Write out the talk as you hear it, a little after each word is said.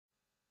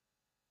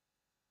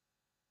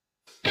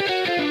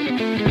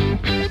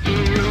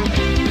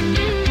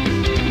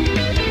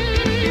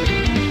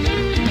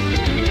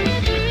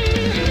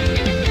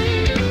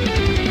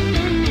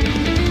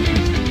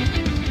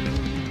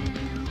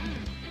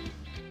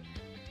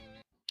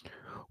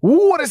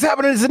What is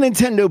happening? It's a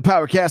Nintendo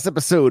Powercast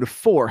episode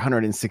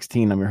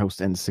 416. I'm your host,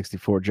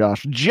 N64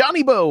 Josh.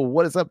 Johnny Bo,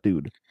 what is up,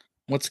 dude?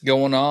 What's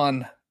going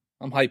on?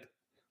 I'm hype.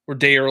 We're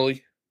day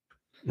early.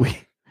 We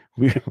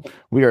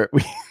are.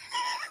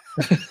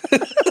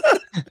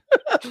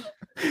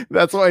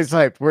 That's why he's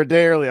hyped. We're a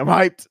day early. I'm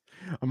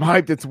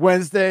hyped. It's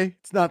Wednesday.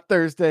 It's not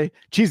Thursday.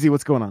 Cheesy,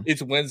 what's going on?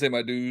 It's Wednesday,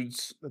 my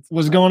dudes.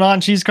 What's going on,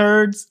 cheese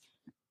curds?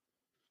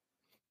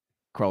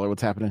 Crawler,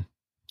 what's happening?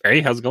 Hey,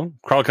 how's it going?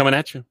 Crawler coming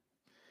at you.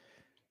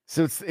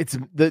 So it's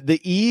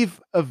the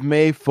eve of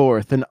May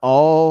 4th, and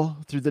all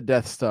through the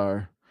Death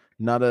Star,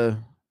 not a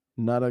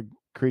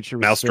creature.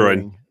 Mouse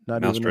droid.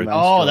 Not Mouse even a droid.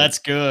 mouse Oh, droid. that's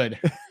good.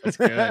 That's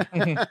good.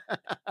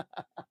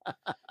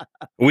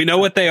 We know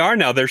what they are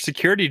now. They're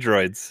security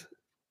droids.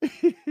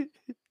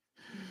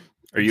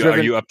 Are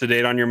you up to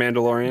date on your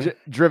Mandalorian?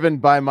 Driven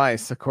by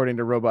mice, according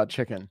to Robot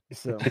Chicken.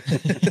 So.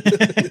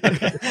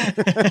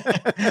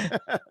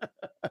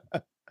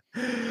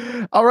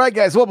 All right,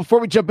 guys. Well, before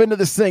we jump into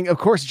this thing, of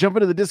course, jump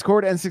into the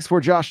Discord,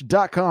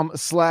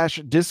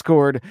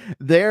 n64josh.com/Discord.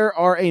 There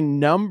are a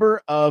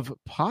number of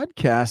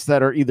podcasts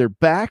that are either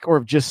back or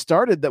have just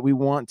started that we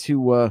want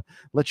to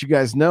let you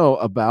guys know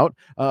about.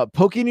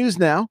 Poke News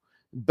Now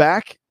is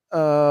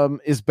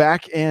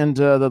back, and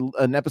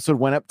an episode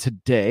went up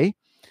today.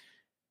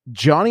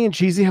 Johnny and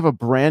Cheesy have a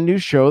brand new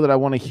show that I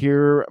want to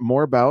hear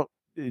more about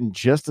in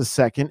just a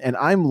second, and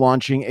I'm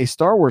launching a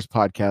Star Wars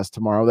podcast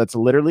tomorrow that's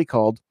literally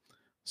called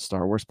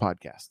Star Wars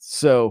Podcast.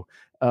 So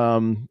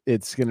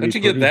it's gonna How'd you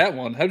get that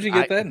one? How'd you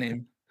get that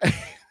name?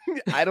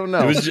 I don't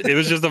know. It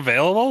was just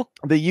available.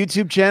 The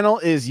YouTube channel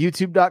is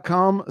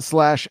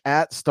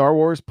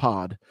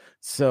youtube.com/@StarWarsPod.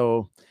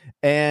 So,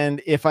 and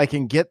if I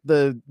can get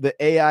the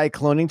AI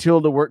cloning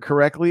tool to work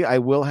correctly, I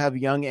will have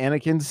young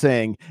Anakin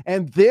saying,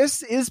 "And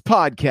this is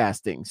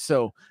podcasting."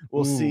 So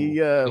we'll see.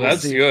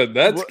 That's good.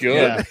 That's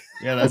good.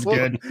 Yeah, that's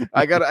good.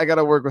 I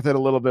gotta work with it a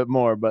little bit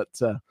more, but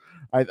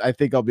I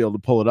think I'll be able to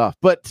pull it off.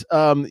 But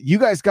you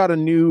guys got a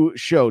new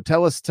show.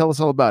 Tell us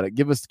all about it.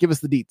 Give us the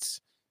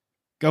deets.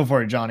 Go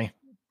for it, Johnny.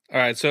 All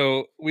right,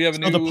 so we have a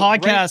new. So the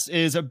podcast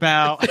is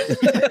about.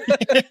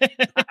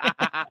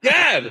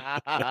 God.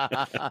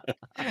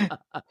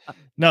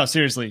 No,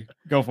 seriously,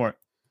 go for it.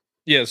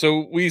 Yeah,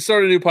 so we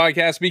started a new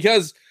podcast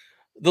because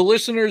the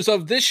listeners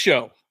of this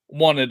show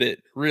wanted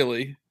it.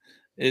 Really,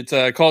 it's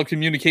called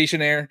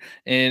Communication Air,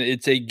 and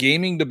it's a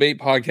gaming debate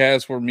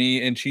podcast where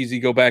me and Cheesy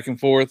go back and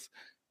forth,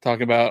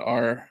 talking about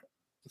our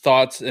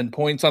thoughts and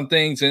points on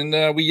things, and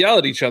we yell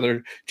at each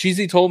other.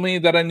 Cheesy told me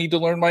that I need to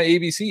learn my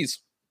ABCs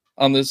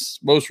on this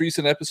most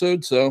recent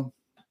episode, so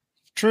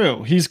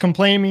True. He's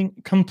complaining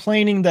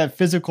that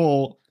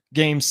physical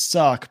games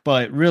suck,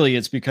 but really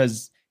it's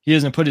because he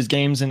doesn't put his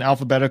games in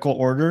alphabetical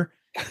order,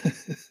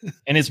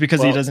 and it's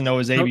because he doesn't know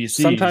his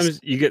ABCs. Sometimes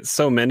you get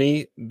so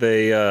many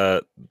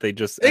they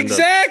just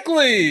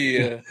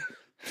exactly.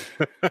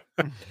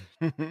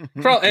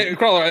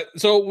 Crawler.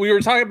 So we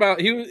were talking about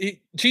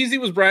Cheesy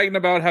was bragging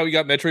about how he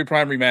got Metroid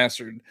Prime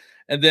remastered,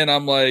 and then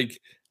I'm like,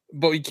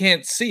 but we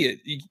can't see it.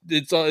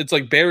 It's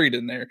like buried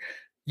in there.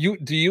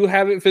 Do you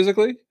have it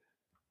physically?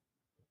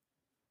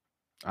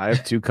 I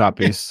have 2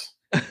 copies.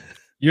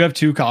 You have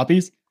 2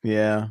 copies?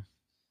 Yeah.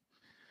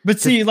 But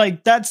see,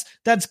 like that's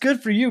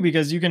good for you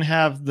because you can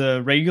have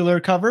the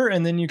regular cover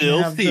and then you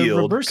can have the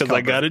reverse cover. Because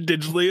I got it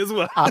digitally as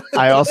well.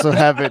 I also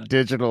have it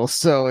digital,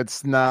 so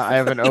it's not. I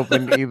haven't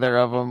opened either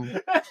of them.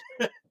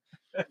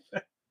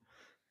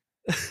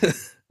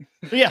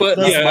 Yeah, but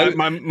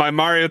my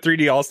Mario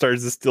 3D All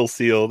Stars is still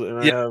sealed, and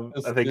I have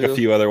a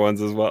few other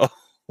ones as well.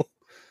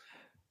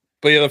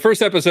 But yeah, the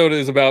first episode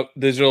is about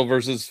digital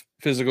versus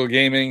physical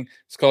gaming.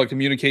 It's called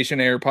Communication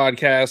Air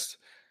Podcast.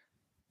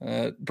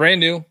 Brand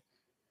new.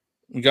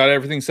 We got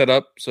everything set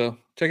up, so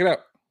check it out.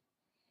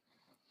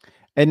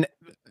 And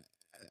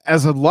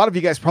as a lot of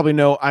you guys probably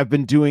know, I've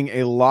been doing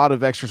a lot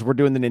of extras. We're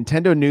doing the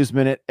Nintendo News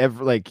Minute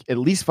at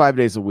least 5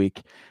 days a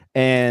week,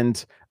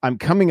 and I'm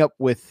coming up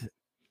with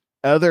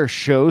other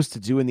shows to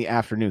do in the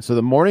afternoon. So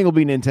the morning will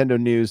be Nintendo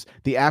News.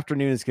 The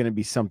afternoon is going to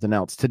be something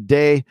else.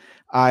 Today,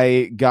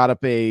 I got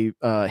up a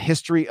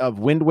history of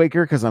Wind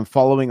Waker because I'm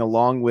following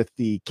along with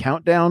the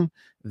countdown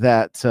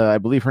that I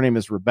believe her name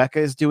is Rebecca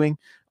is doing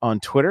on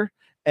Twitter,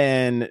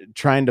 and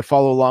trying to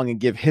follow along and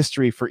give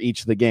history for each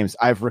of the games.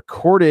 I've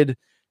recorded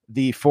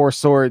the Four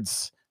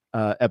Swords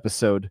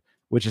episode,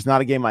 which is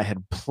not a game I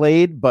had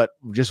played, but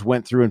just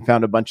went through and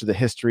found a bunch of the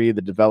history,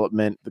 the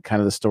development, the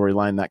kind of the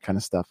storyline, that kind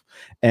of stuff.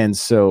 And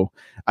so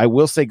I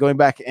will say, going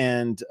back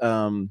and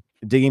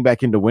digging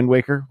back into Wind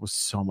Waker was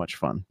so much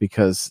fun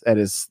because that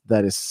is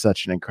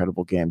such an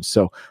incredible game.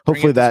 So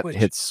hopefully that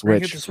hits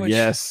Switch.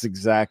 Yes,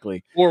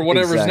 exactly. Or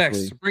whatever's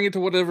next. Bring it to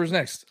whatever's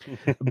next.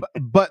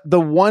 but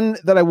the one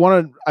that I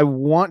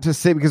want to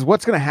say, because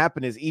what's going to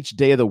happen is each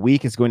day of the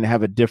week is going to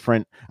have a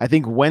different. I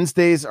think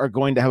Wednesdays are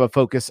going to have a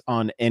focus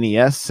on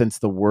NES, since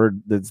the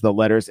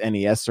letters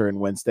NES are in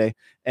Wednesday,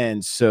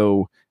 and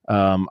so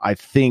I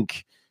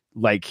think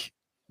like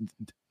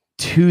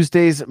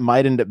Tuesdays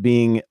might end up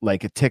being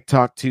like a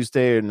TikTok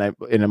Tuesday, and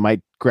it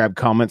might grab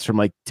comments from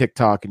like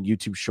TikTok and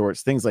YouTube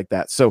Shorts, things like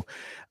that. So,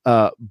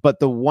 but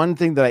the one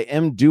thing that I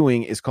am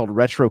doing is called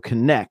Retro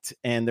Connect,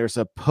 and there's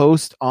a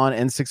post on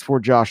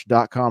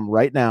n64josh.com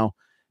right now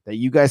that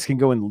you guys can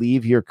go and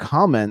leave your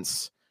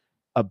comments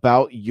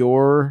about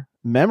your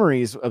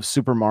memories of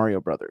Super Mario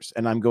Brothers,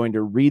 and I'm going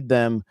to read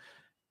them.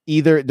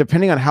 Either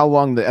depending on how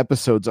long the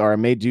episodes are, I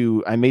may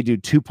do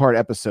 2-part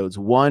episodes,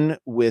 one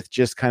with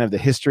just kind of the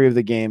history of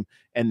the game,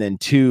 and then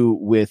 2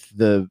 with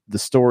the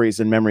stories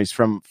and memories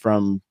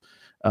from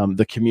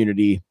the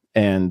community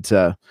and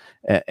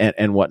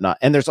whatnot.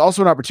 And there's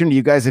also an opportunity,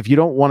 you guys, if you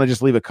don't want to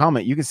just leave a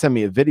comment, you can send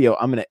me a video.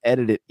 I'm going to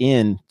edit it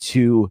in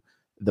to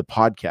the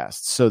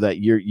podcast so that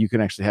you can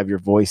actually have your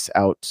voice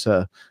out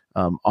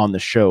on the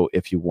show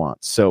if you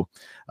want. So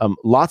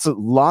lots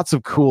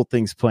of cool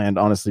things planned.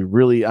 Honestly,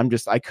 really,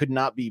 I could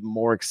not be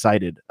more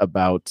excited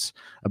about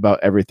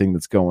everything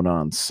that's going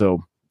on.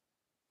 So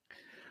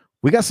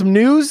we got some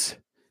news,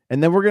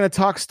 and then we're going to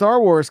talk Star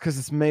Wars because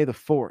it's May the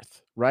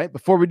 4th, right?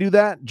 Before we do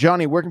that,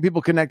 Johnny, where can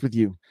people connect with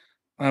you?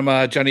 I'm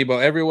Johnny Bo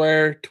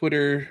everywhere: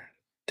 Twitter,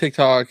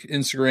 TikTok,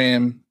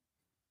 Instagram,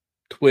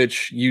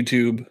 Twitch,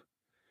 YouTube.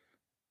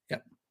 Yeah,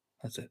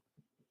 that's it.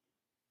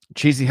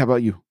 Cheesy, how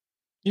about you?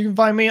 You can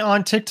find me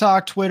on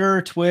TikTok,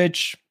 Twitter,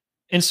 Twitch,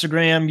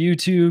 Instagram,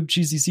 YouTube,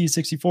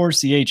 CheezyC64,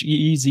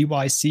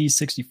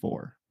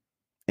 CheezyC64.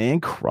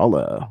 And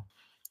Crawler.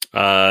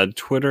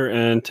 Twitter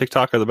and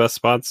TikTok are the best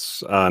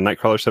spots.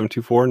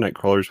 Nightcrawler724,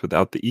 Nightcrawlers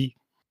without the E.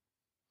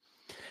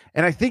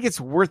 And I think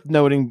it's worth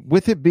noting,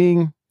 with it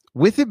being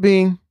May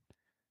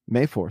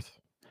 4th,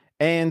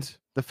 and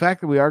the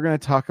fact that we are going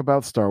to talk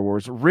about Star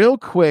Wars real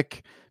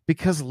quick,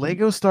 because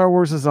Lego Star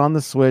Wars is on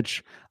the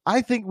Switch.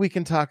 I think we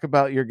can talk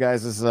about your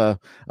guys'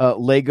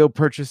 Lego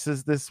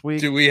purchases this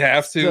week. Do we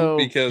have to?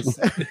 Because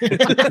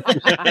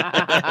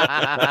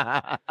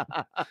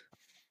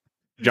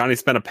Johnny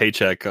spent a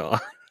paycheck on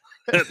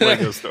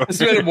Lego Store.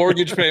 Spent a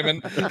mortgage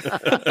payment.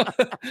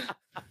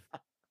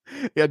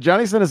 Yeah,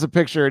 Johnny sent us a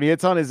picture, and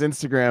it's on his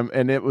Instagram,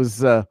 and it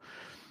was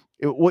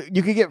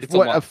you could get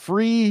a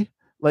free.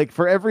 Like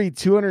for every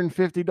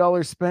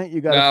 $250 spent,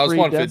 you got a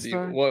free Death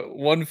Star?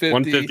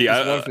 150.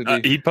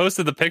 150. He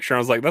posted the picture. I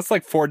was like, that's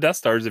like 4 Death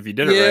Stars if you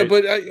did it right. Yeah,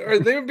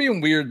 but they were being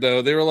weird,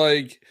 though. They were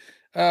like,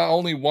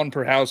 only 1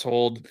 per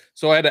household.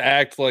 So I had to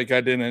act like I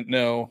didn't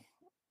know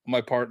my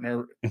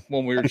partner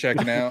when we were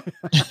checking out.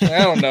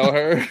 I don't know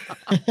her.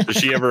 Does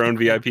she have her own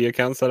VIP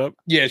account set up?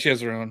 Yeah, she has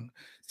her own.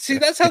 See,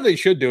 that's how they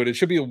should do it. It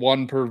should be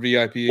 1 per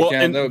VIP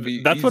account. That would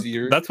be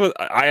easier. That's what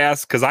I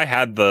asked, because I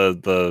had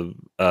the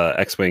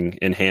X-Wing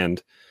in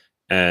hand,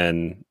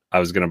 and I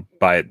was going to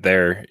buy it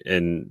there.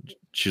 And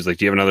she was like,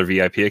 do you have another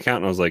VIP account?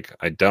 And I was like,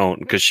 I don't,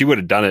 because she would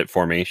have done it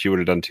for me. She would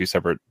have done 2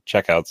 separate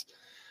checkouts.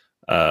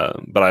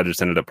 But I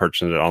just ended up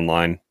purchasing it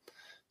online.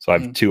 So I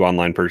have 2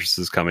 online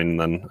purchases coming, and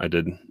then I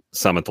did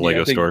some at the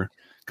Lego store.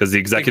 Because the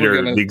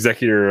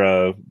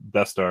Executor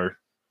Death Star,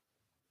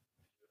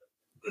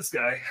 this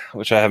guy,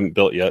 which I haven't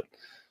built yet,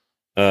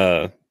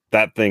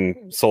 that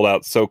thing sold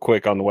out so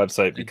quick on the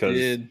website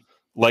because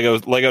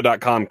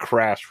Lego.com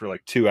crashed for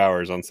like 2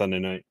 hours on Sunday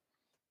night.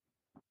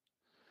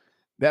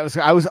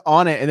 I was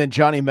on it, and then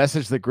Johnny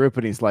messaged the group,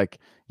 and he's like,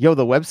 yo,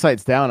 the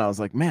website's down. I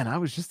was like, man, I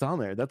was just on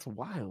there. That's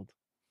wild.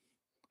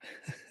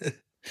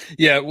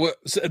 Yeah,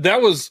 so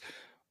that was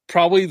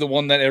probably the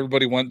one that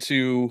everybody went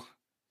to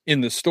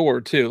in the store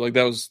too. Like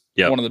that was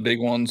one of the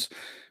big ones.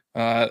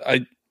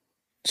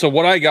 So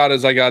what I got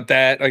is I got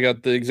the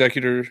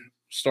Executor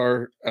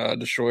Star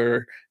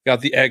Destroyer,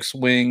 got the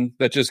X-Wing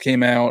that just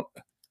came out,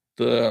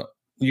 the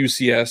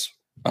UCS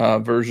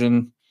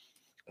version.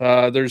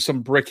 There's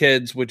some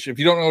Brickheads, which if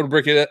you don't know what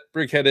a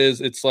Brickhead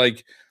is, it's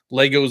like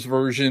Lego's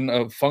version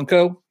of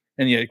Funko.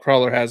 And yeah,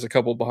 Crawler has a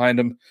couple behind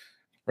him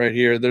right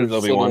here. There's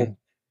one.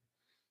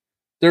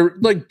 They're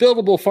like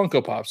buildable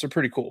Funko Pops. They're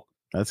pretty cool.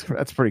 That's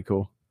pretty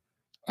cool.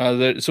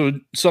 So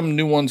some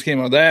new ones came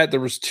out of that.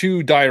 There was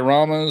 2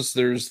 dioramas.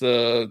 There's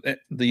the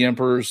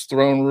Emperor's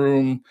Throne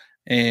Room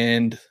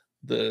and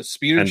the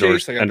Speeder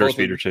Chase.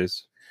 Speeder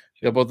Chase.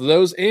 Yeah, both of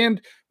those.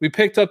 And we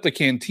picked up the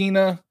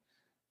Cantina,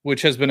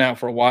 which has been out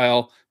for a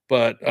while,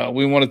 but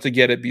we wanted to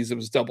get it because it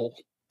was double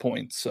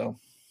points. So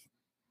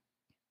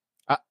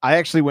I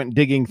actually went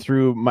digging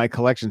through my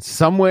collection.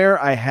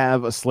 Somewhere I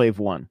have a Slave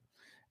 1,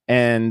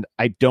 and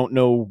I don't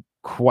know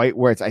quite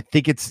where it's. I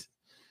think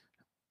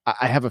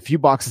I have a few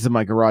boxes in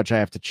my garage I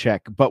have to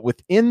check, but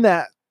within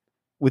that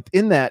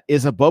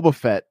is a Boba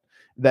Fett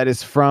that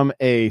is from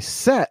a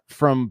set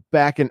from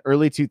back in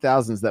early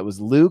 2000s that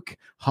was Luke,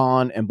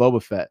 Han, and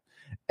Boba Fett.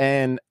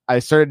 And I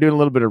started doing a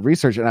little bit of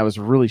research, and I was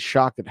really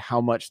shocked at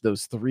how much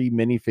those 3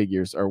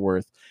 minifigures are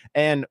worth.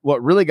 And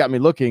what really got me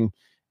looking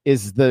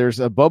is there's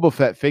a Boba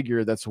Fett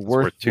figure that's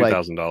worth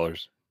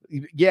 $2,000.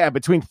 Yeah,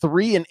 between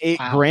 3 and 8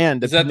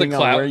 grand. Is that the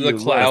cloud? The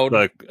cloud,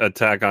 the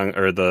attack on,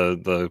 or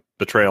the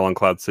betrayal on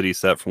Cloud City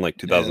set from like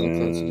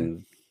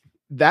 2000.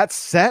 That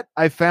set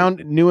I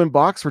found new in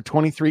box for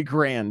 23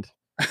 grand.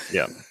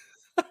 Yeah.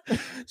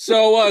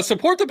 So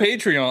support the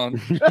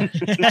Patreon.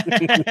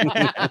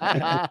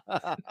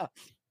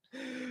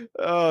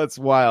 Oh, it's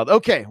wild.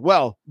 Okay,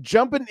 well,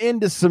 jumping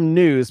into some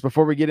news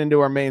before we get into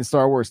our main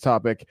Star Wars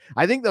topic.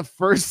 I think the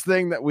first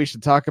thing that we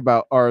should talk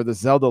about are the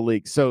Zelda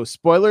leaks. So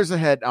spoilers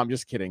ahead. I'm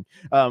just kidding.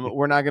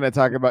 We're not going to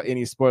talk about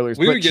any spoilers.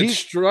 We would get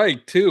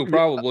striked too,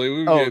 probably.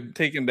 We would get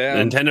taken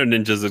down. Nintendo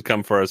ninjas would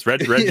come for us.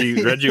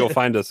 Reggie will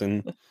find us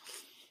and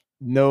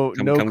no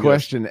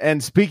question.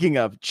 And speaking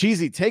of,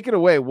 Cheesy, take it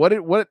away. What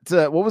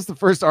was the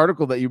first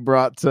article that you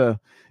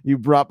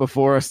brought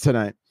before us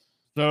tonight?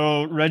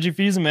 So Reggie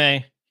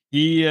Fils-Aimé,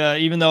 he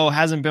even though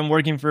hasn't been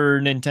working for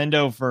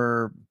Nintendo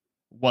for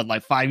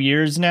 5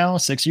 years now,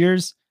 6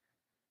 years,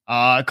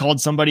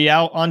 called somebody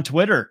out on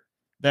Twitter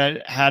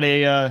that had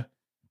a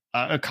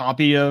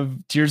copy of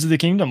Tears of the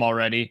Kingdom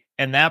already,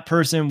 and that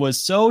person was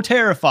so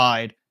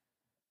terrified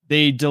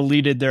they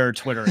deleted their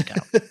Twitter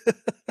account.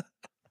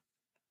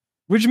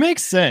 Which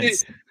makes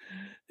sense.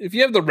 If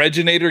you have the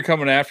Reginator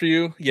coming after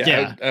you,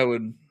 I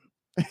would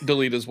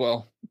delete as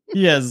well.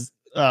 He has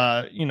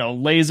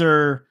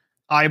laser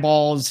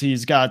eyeballs.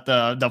 He's got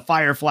the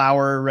fire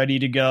flower ready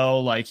to go.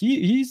 Like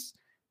he's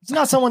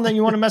not someone that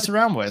you want to mess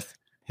around with.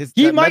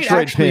 He might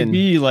Metroid actually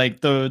be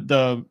like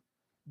the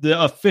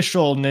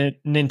official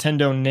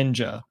Nintendo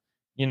ninja.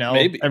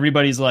 Maybe.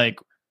 Everybody's like,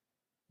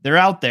 they're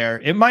out there.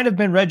 It might have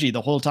been Reggie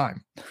the whole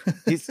time.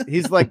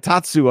 He's like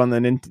Tatsu on the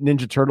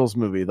Ninja Turtles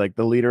movie, like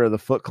the leader of the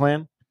Foot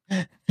Clan.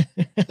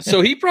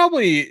 So he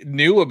probably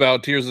knew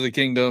about Tears of the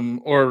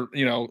Kingdom, or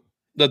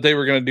that they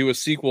were going to do a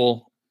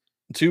sequel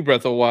to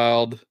Breath of the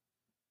Wild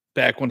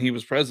back when he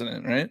was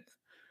president, right?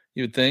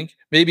 You would think.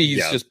 Maybe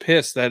he's just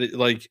pissed that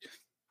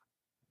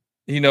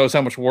he knows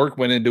how much work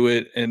went into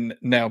it, and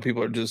now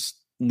people are just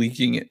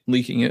leaking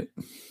it.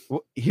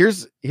 Well,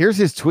 here's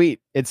his tweet.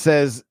 It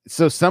says,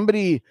 so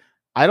somebody,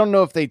 I don't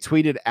know if they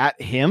tweeted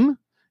at him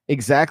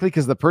exactly,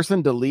 because the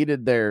person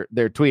deleted their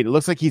tweet. It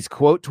looks like he's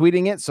quote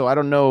tweeting it, so I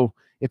don't know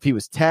if he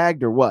was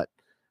tagged or what.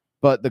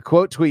 But the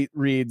quote tweet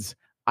reads,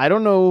 "I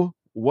don't know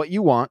what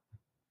you want.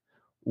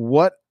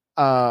 What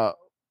I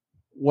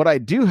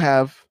do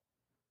have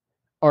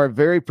are a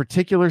very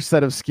particular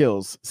set of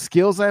skills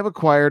I have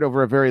acquired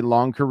over a very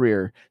long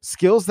career,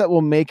 skills that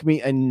will make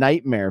me a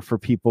nightmare for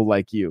people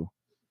like you."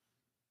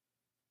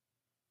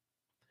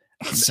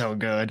 So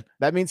good.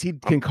 That means he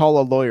can call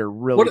a lawyer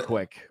really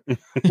quick.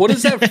 What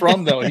is that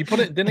from, though?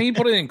 Didn't he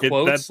put it in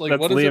quotes? That's what is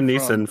Liam it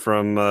Neeson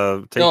from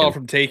Taken. No,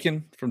 from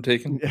Taken. From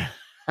Taken.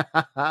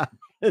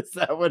 Is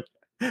that what?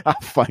 I'll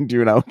find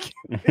you now.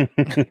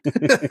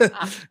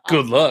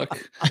 Good luck.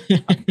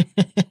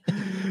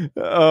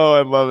 Oh,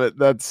 I love it.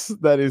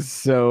 That is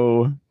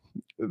so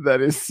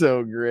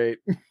great.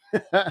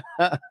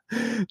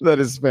 That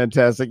is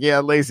fantastic. Yeah,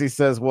 Lacey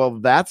says, well,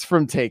 that's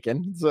from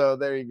Taken. So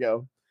there you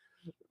go.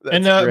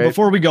 That's and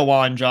before we go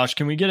on, Josh,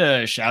 can we get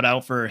a shout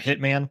out for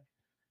Hitman?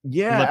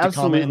 Yeah, left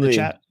absolutely. A comment in the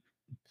chat.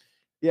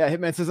 Yeah,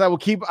 Hitman says,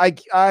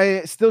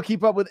 I still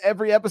keep up with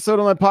every episode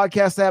on my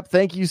podcast app.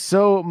 Thank you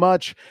so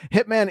much.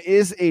 Hitman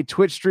is a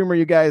Twitch streamer,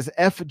 you guys.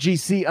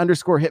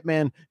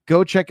 FGC_Hitman.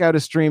 Go check out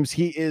his streams.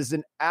 He is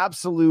an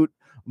absolute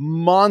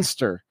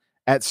monster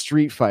at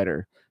Street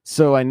Fighter.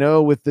 So I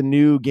know with the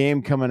new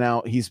game coming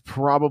out, he's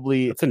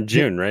probably... That's in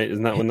June, right?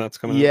 Isn't that when that's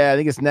coming out? Yeah, I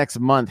think it's next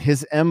month.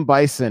 His M.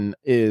 Bison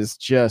is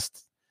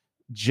just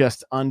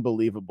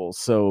unbelievable.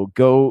 So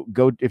go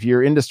if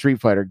you're into Street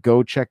Fighter,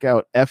 go check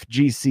out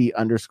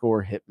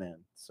FGC_Hitman.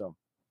 So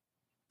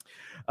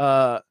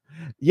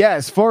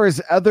as far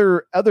as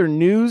other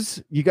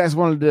news, you guys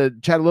wanted to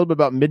chat a little bit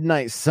about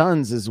Midnight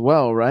Suns as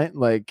well, right?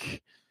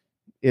 Like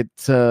it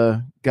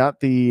got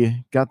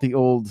the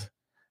old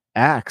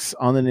axe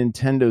on the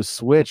Nintendo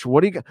Switch.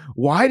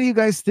 Why do you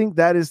guys think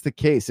that is the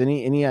case?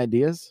 Any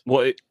ideas?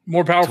 Well,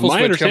 more powerful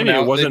Switch coming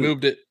out. They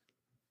moved it.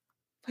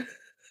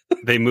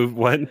 They moved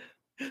what?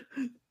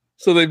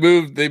 So they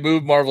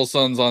moved Marvel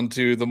Suns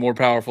onto the more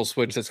powerful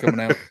Switch that's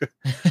coming out.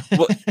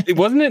 Well,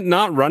 wasn't it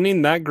not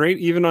running that great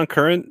even on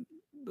current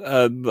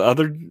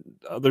other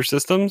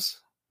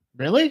systems?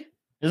 Really?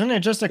 Isn't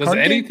it just a card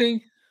game?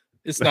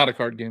 It's not a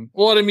card game.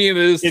 Well, I mean, it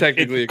is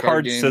technically it's a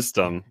card game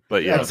system,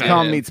 but yeah,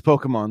 XCOM meets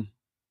Pokemon.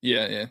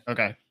 Yeah.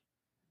 Okay.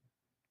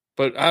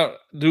 But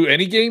do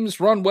any games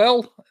run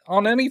well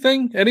on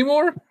anything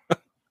anymore?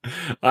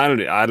 I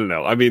don't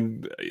know. I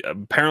mean,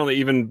 apparently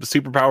even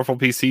super powerful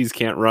PCs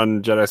can't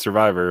run Jedi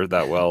Survivor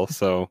that well,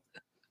 so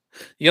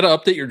you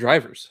got to update your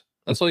drivers.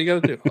 That's all you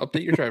got to do.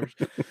 Update your drivers.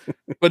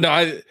 But no,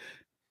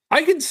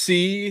 I can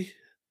see.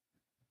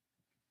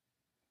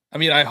 I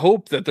mean, I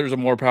hope that there's a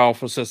more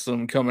powerful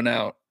system coming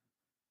out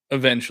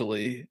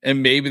eventually,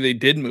 and maybe they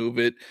did move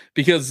it,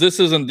 because this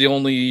isn't the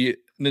only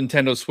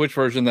Nintendo Switch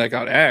version that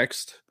got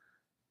axed,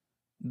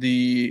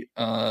 the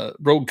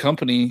Rogue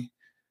Company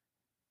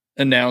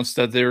announced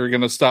that they were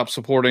going to stop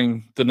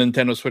supporting the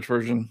Nintendo Switch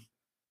version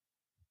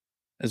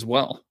as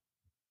well.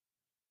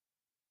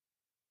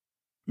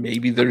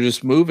 Maybe they're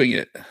just moving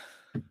it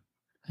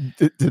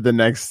to the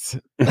next.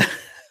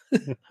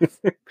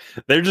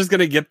 They're just going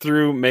to get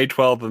through May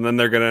 12th and then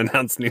they're going to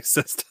announce new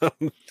system.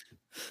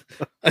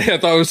 I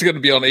thought it was going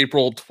to be on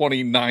April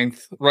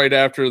 29th, right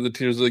after the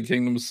Tears of the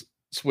Kingdom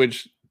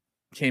Switch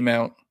came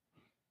out.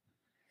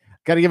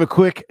 Got to give a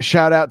quick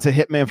shout out to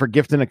Hitman for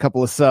gifting a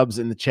couple of subs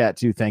in the chat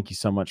too. Thank you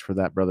so much for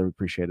that, brother. We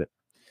appreciate it.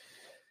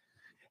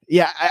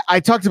 Yeah, I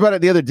talked about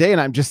it the other day,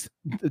 and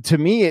to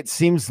me, it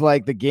seems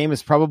like the game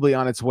is probably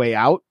on its way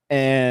out,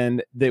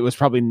 and it was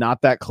probably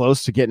not that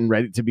close to getting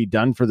ready to be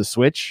done for the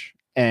Switch.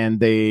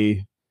 And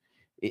it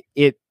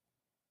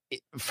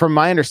from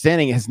my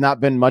understanding, it has not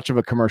been much of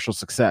a commercial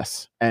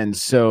success. And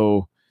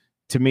so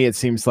to me, it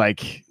seems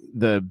like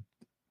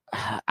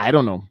I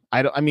don't know.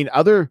 I mean,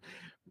 other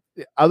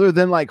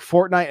than like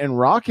Fortnite and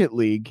Rocket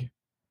League,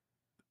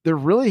 there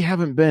really has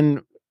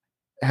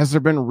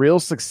there been real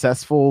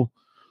successful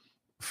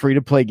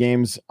free-to-play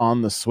games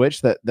on the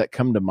Switch that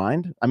come to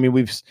mind? I mean,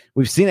 we've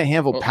seen a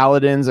handful.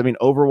 Paladins, I mean,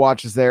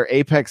 Overwatch is there,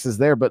 Apex is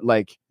there, but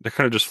like they're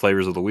kind of just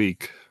flavors of the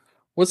week.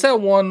 What's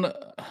that one?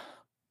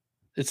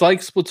 It's like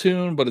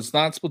Splatoon, but it's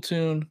not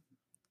Splatoon.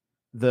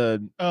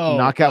 The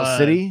Knockout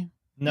City.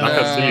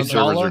 Knockout City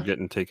servers are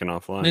getting taken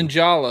offline.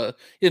 Ninjala.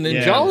 Yeah,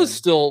 Ninjala's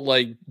still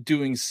like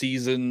doing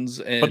seasons,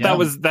 and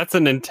but that's a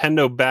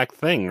Nintendo back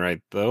thing,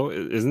 right? Though,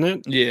 isn't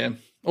it? Yeah.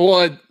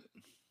 Well,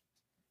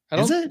 I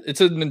don't. Is it?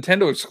 It's a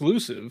Nintendo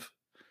exclusive.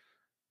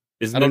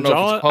 Is I don't know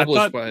if it's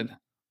published by? by.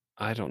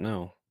 I don't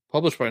know.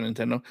 Published by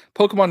Nintendo.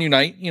 Pokemon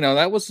Unite.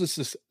 That was the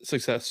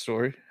success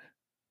story.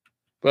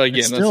 But again,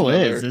 it still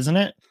is, isn't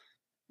it?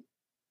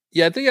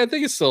 Yeah, I think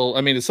it's still.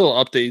 I mean, it's still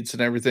updates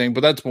and everything, but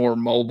that's more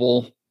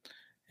mobile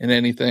than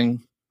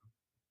anything.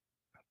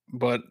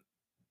 But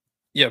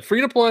yeah,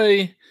 free to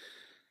play,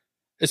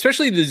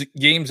 especially the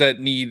games that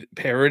need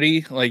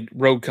parity, like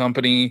Rogue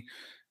Company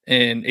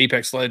and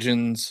Apex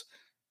Legends,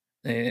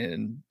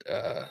 and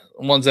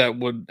ones that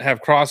would have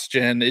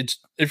cross-gen. It's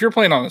if you're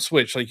playing on a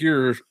Switch, like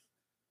you're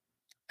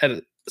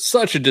at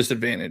such a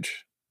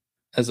disadvantage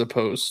as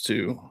opposed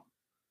to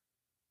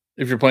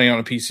if you're playing on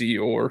a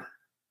PC or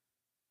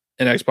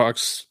an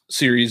Xbox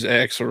Series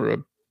X or a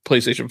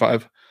PlayStation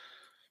 5.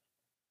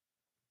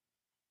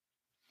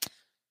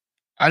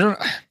 I don't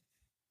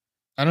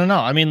know.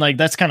 I mean, like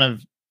that's kind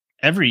of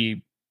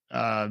every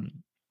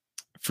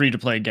free to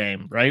play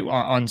game, right?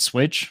 On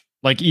Switch,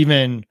 like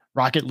even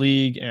Rocket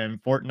League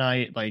and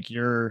Fortnite, like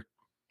you're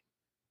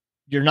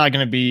not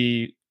going to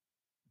be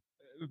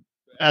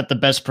at the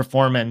best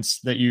performance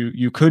that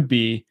you could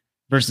be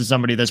versus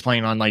somebody that's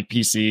playing on like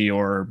PC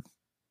or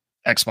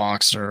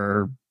Xbox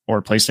or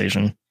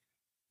PlayStation.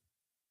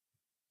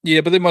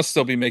 Yeah, but they must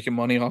still be making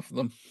money off of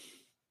them.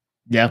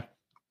 Yeah.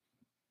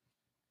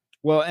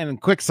 Well, and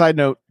quick side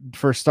note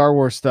for Star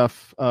Wars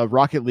stuff,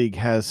 Rocket League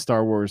has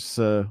Star Wars.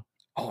 Do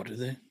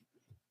they?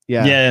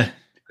 Yeah. Yeah.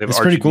 They have it's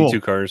pretty cool.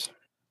 R2D2 cars.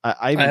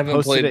 I even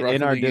posted it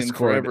in our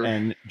Discord,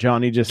 and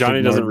Johnny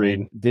doesn't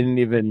read. Didn't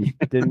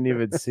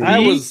even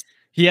see.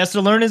 He has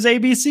to learn his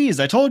ABCs.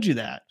 I told you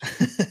that.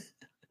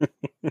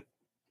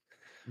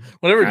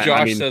 Whenever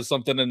Josh says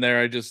something in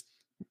there, I just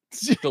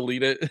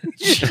delete it.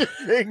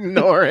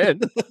 Ignore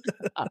it.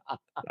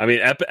 I mean,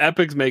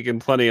 Epic's making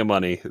plenty of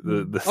money.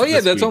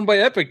 That's owned by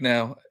Epic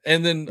now.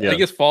 And then I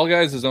guess Fall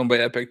Guys is owned by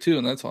Epic too,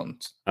 and that's on.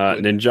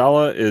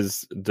 Ninjala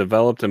is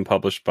developed and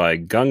published by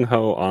Gung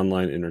Ho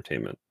Online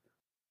Entertainment.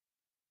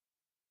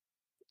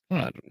 I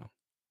don't know.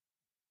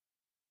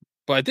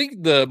 But I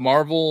think the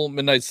Marvel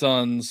Midnight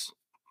Suns.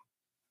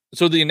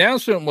 So the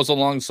announcement was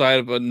alongside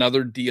of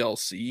another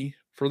DLC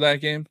for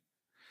that game.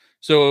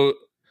 So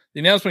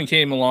the announcement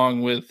came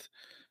along with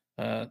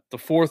the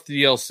fourth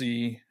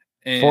DLC.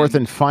 Fourth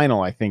and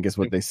final, I think is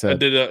what they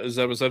said. Is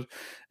that what said?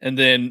 And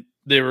then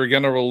they were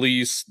going to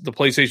release the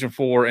PlayStation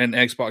 4 and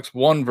Xbox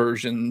One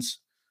versions.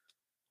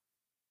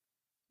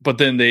 But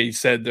then they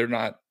said they're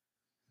not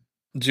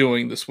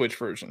doing the Switch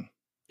version.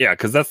 Yeah,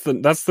 because that's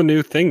the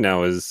new thing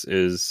now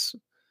is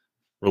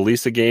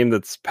release a game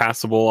that's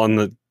passable on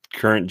the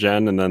current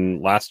gen, and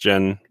then last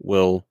gen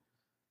will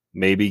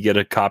maybe get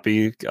a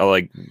copy.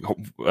 Like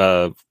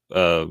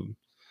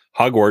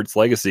Hogwarts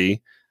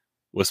Legacy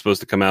was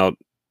supposed to come out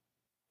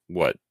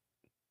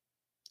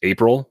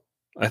April,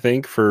 I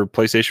think, for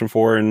PlayStation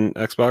 4 and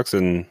Xbox,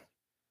 and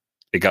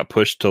it got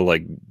pushed to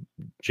like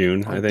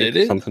June. I think did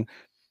it? Something.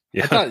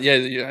 Yeah,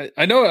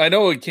 I know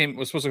it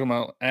was supposed to come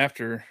out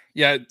after.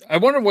 Yeah, I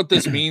wonder what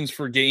this means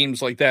for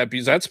games like that,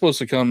 because that's supposed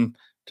to come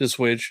to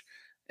Switch,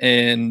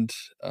 and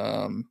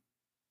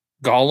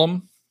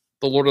Gollum,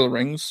 the Lord of the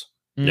Rings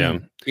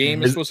game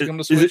is supposed to come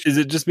to Switch. Is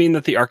it just mean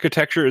that the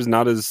architecture is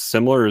not as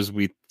similar as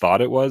we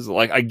thought it was?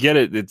 Like, I get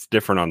it, it's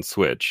different on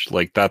Switch.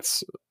 Like,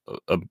 that's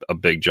a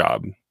big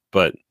job,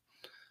 but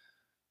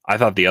I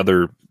thought the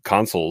other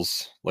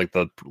consoles, like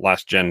the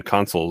last gen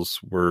consoles,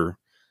 were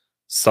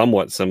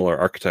somewhat similar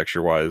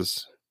architecture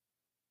wise.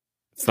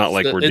 It's not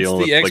like we're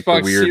dealing with like the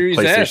Xbox weird Series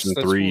PlayStation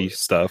S. 3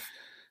 stuff.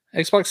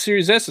 Xbox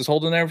Series S is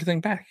holding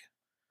everything back.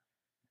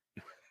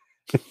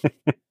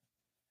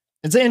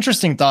 It's an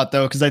interesting thought,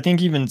 though, because I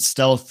think even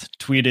Stealth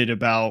tweeted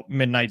about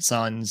Midnight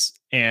Suns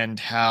and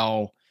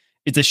how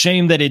it's a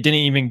shame that it didn't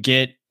even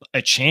get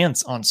a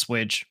chance on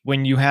Switch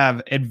when you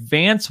have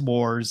Advance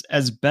Wars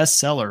as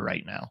bestseller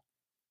right now.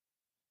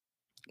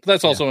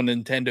 That's also a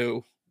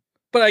Nintendo.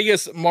 But I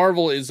guess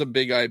Marvel is a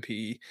big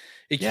IP.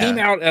 It came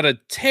out at a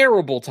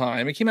terrible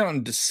time. It came out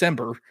in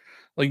December.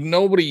 Like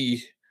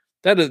nobody.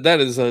 That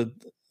is a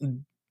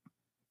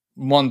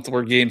month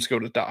where games go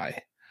to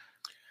die.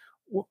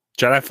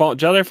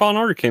 Jedi Fallen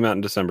Order came out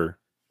in December,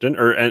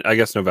 I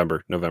guess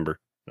November. Never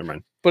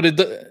mind. But I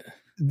don't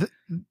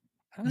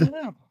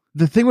know.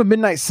 The thing with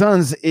Midnight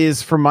Suns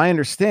is, from my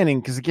understanding,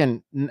 because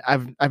again,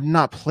 I've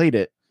not played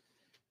it.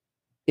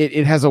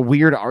 It has a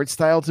weird art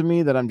style to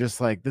me that I'm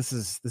just like, this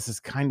is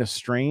kind of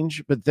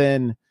strange. But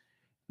then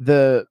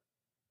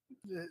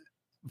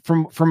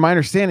from my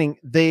understanding,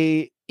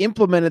 they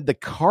implemented the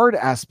card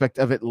aspect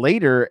of it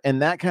later,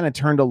 and that kind of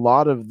turned a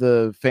lot of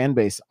the fan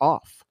base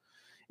off.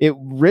 It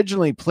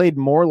originally played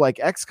more like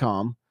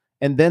XCOM,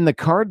 and then the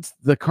card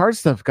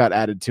stuff got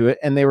added to it,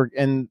 and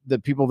the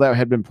people that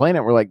had been playing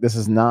it were like, this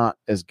is not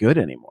as good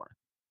anymore.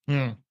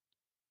 And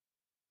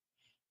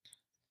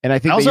I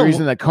think they're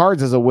using the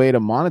cards as a way to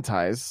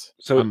monetize.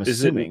 So I'm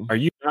assuming. Are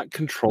you not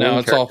controlling? No,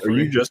 it's all free. Are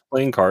you just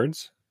playing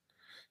cards?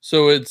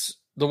 So it's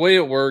the way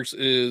it works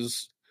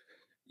is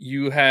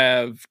you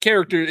have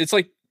characters. It's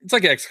like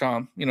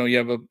XCOM. You know, you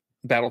have a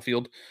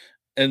battlefield,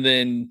 and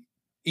then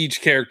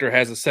each character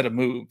has a set of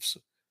moves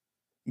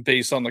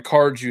based on the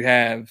cards you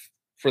have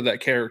for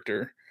that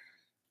character.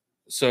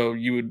 So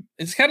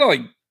it's kind of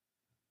like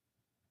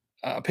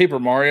Paper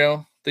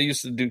Mario. They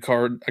used to do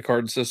a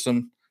card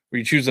system where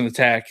you choose an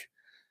attack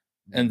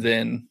and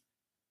then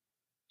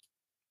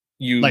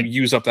you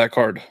use up that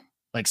card.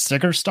 Like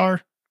Sticker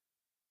Star?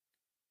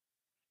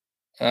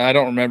 I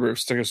don't remember if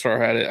Sticker Star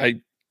had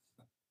it.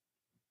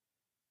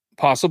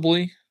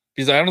 Possibly,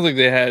 because I don't think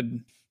they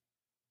had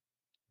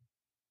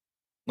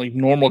like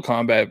normal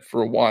combat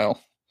for a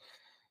while.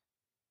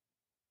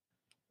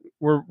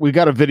 We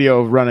got a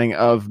video running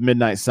of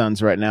Midnight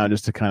Suns right now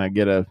just to kind of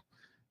get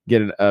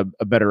a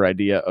better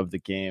idea of the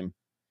game.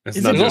 It's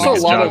not doing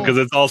a job because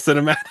it's all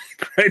cinematic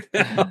right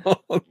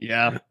now.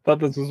 Yeah, thought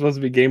this was supposed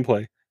to be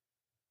gameplay.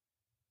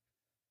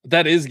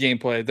 That is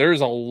gameplay.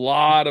 There's a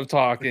lot of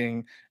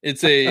talking.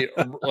 It's a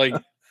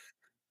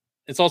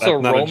it's also a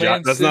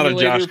romance. That's not a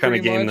Josh kind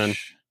of game then.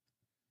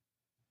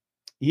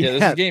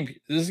 Yeah, this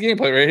is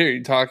gameplay right here.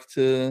 You talk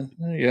to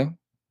there you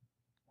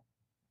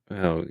go.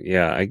 Oh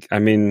yeah, I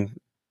mean,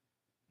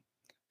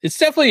 it's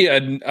definitely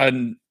a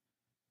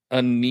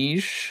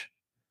niche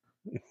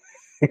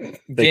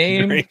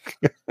game.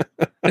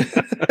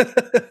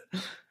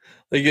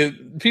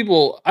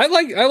 People, I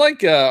like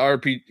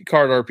card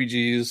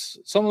RPGs.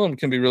 Some of them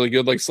can be really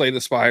good. Like Slay the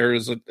Spire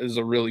is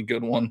a really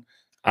good one.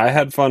 I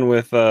had fun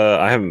with.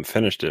 I haven't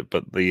finished it,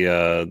 but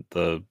the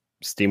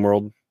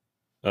SteamWorld.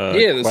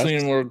 The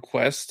SteamWorld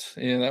Quest.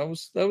 Yeah,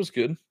 that was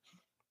good.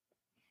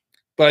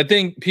 But I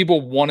think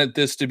people wanted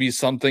this to be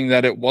something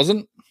that it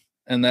wasn't,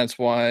 and that's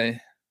why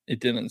it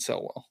didn't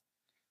sell well.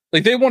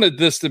 Like they wanted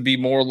this to be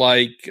more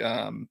like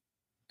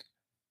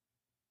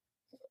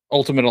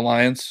Ultimate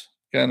Alliance,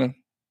 kind of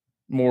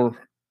more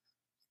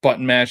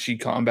button mashy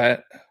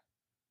combat,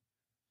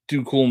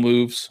 do cool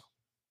moves.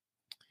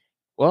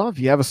 Well, if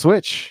you have a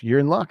Switch, you're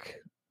in luck.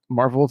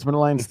 Marvel Ultimate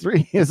Alliance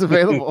 3 is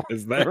available.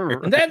 Is that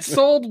that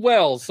sold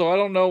well? So I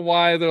don't know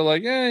why they're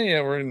like,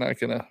 we're not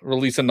gonna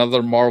release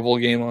another Marvel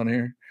game on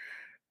here.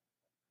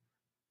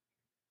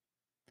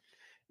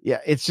 Yeah,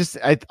 it's just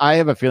I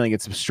have a feeling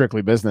it's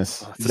strictly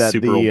business. It's a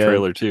super old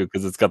trailer too,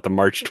 because it's got the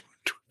March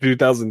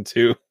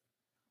 2002.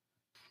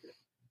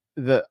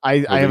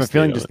 I have a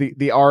feeling just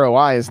the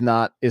ROI is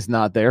not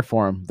there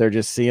for them. They're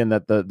just seeing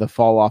that the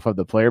fall off of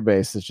the player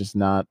base is just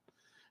not,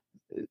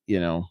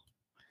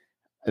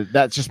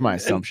 that's just my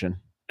assumption.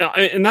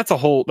 And that's a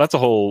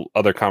whole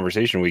other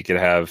conversation we could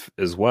have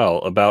as well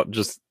about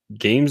just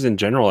games in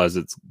general as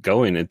it's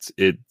going.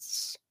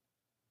 It's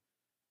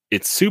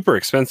super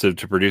expensive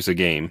to produce a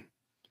game,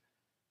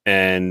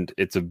 and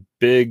it's a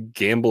big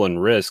gamble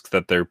and risk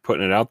that they're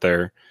putting it out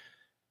there.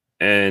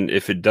 And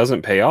if it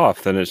doesn't pay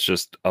off, then it's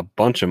just a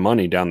bunch of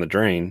money down the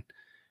drain.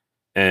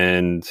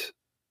 And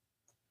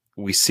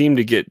we seem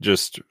to get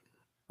just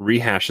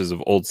rehashes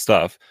of old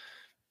stuff.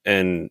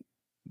 And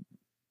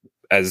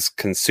as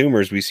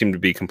consumers, we seem to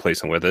be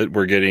complacent with it.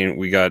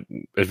 We got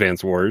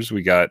Advance Wars,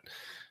 we got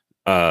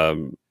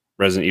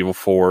Resident Evil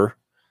 4.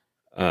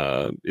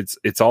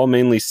 It's all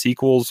mainly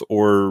sequels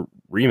or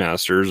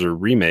remasters or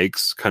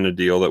remakes kind of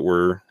deal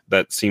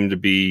that seem to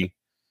be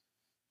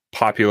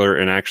popular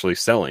and actually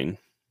selling.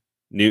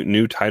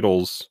 New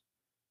titles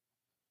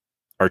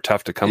are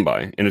tough to come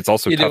by, and it's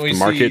also tough to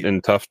market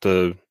and tough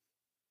to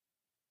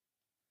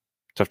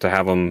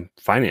have them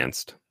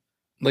financed.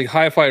 Like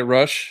Hi-Fi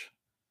Rush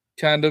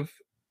kind of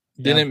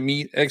didn't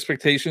meet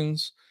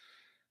expectations.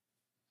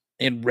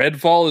 And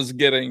Redfall is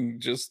getting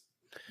just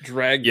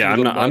dragged. Yeah,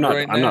 through I'm not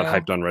right I'm not now.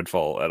 hyped on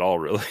Redfall at all,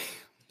 really.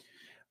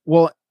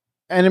 Well,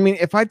 and I mean,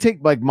 if I take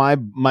like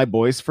my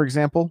boys, for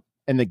example,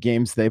 and the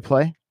games they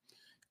play,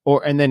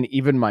 and then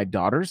even my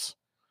daughters,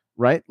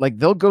 right? Like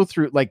they'll go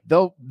through, like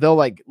they'll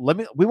like,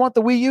 we want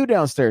the Wii U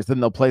downstairs. Then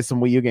they'll play some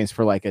Wii U games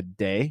for like a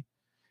day.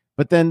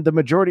 But then the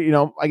majority,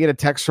 I get a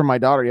text from my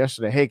daughter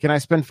yesterday. Hey, can I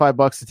spend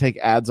 $5 to take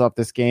ads off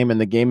this game?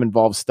 And the game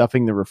involves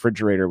stuffing the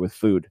refrigerator with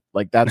food.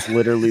 Like that's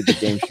literally the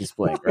game she's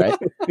playing, right?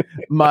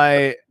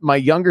 My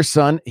younger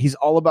son, he's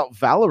all about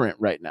Valorant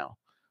right now.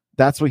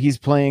 That's what he's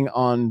playing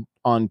on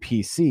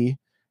PC.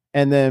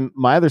 And then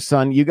my other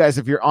son, you guys,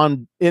 if you're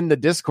in the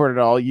Discord at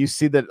all, you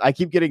see that I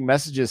keep getting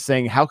messages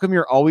saying, how come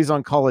you're always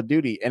on Call of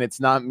Duty? And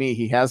it's not me.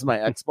 He has my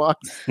Xbox.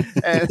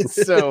 And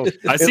so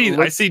I see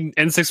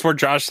N64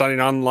 Josh signing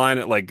online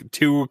at like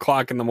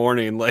 2:00 in the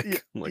morning.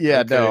 Like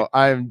yeah, okay. no,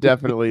 I'm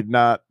definitely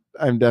not.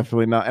 And I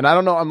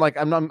don't know.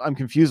 I'm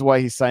confused why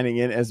he's signing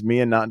in as me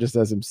and not just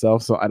as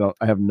himself. So I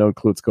have no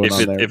clue what's going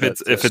on there. If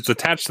it's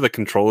attached to the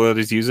controller that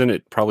he's using,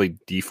 it probably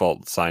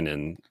default sign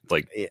in.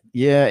 Like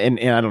yeah, and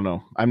I don't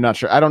know. I'm not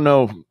sure. I don't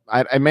know.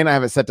 I may not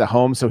have it set to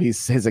home, so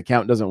his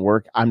account doesn't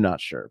work. I'm not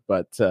sure,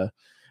 but so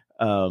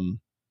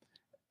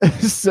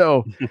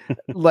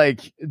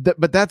like,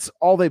 but that's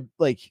all they.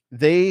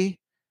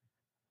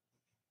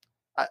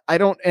 I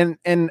don't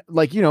and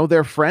like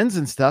they're friends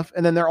and stuff,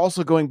 and then they're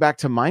also going back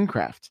to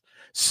Minecraft.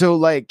 So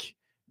like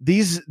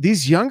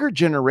these younger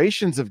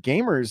generations of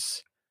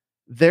gamers,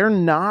 they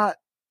grew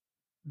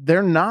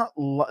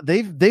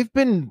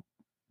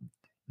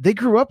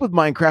up with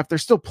Minecraft. They're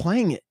still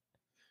playing it.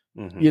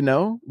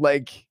 Mm-hmm.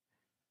 Like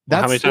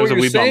that's how many times have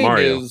we bought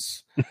Mario?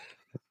 So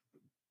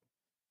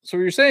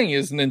what you're saying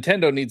is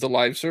Nintendo needs a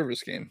live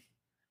service game.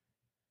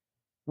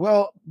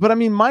 Well, but I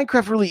mean,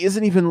 Minecraft really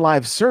isn't even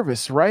live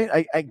service,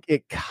 right?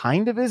 It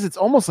kind of is. It's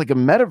almost like a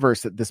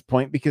metaverse at this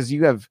point because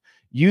you have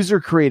user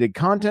created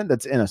content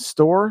that's in a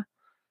store.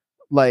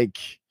 Like,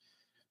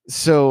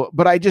 so,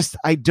 but I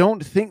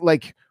don't think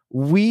like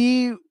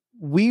we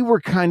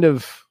were kind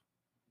of,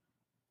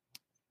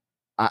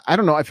 I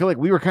don't know. I feel like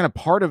we were kind of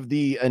part of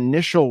the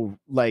initial,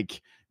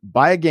 like,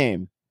 buy a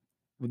game.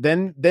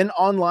 Then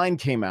online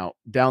came out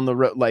down the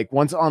road. Like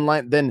once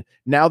online, then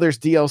now there's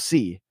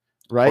DLC.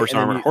 Right, Horse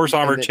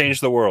armor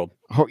changed the world.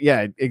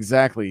 Yeah,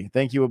 exactly.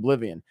 Thank you,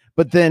 Oblivion.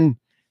 But then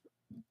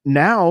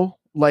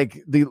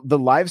like the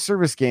live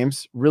service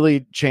games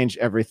really change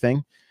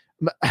everything.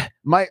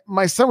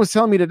 My son was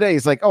telling me today,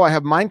 he's like, oh, I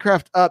have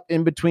Minecraft up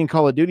in between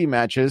Call of Duty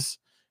matches,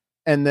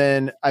 and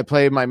then I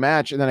play my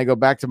match, and then I go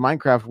back to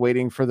Minecraft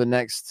waiting for the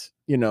next,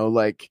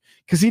 like,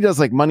 because he does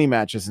like money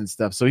matches and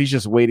stuff, so he's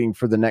just waiting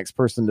for the next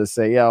person to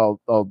say, yeah,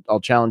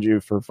 I'll challenge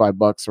you for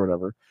 $5 or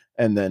whatever,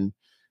 and then.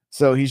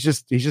 So he's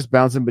just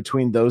bouncing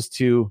between those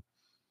two,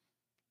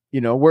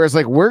 whereas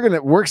like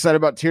we're excited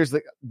about Tears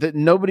that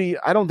nobody,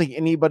 I don't think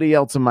anybody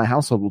else in my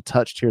household will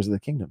touch Tears of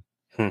the Kingdom.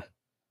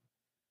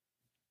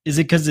 Is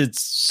it because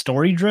it's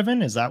story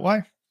driven? Is that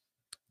why?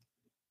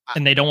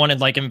 And they don't want to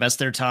like invest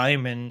their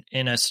time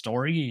in a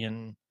story.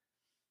 And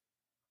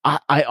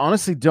I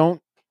honestly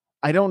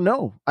I don't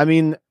know. I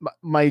mean,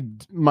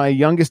 my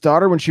youngest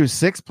daughter, when she was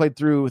 6, played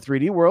through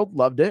 3D World,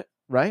 loved it.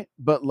 Right.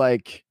 But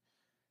like,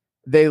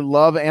 they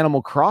love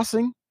Animal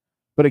Crossing,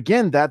 but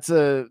again, that's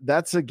a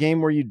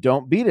game where you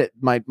don't beat it.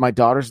 My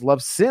daughters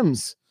love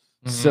Sims,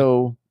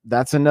 so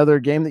that's another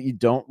game that you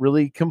don't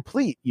really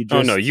complete.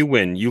 You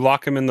win. You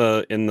lock them in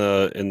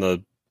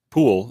the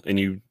pool and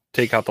you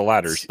take out the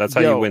ladders. That's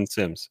how you win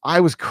Sims. I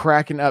was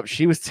cracking up.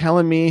 She was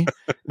telling me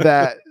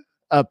that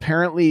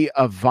apparently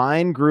a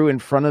vine grew in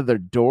front of their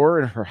door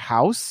in her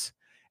house.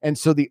 And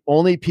so the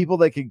only people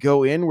that could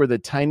go in were the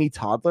tiny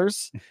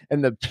toddlers,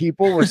 and the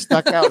people were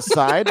stuck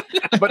outside,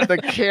 but the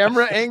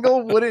camera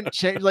angle wouldn't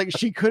change. Like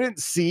she couldn't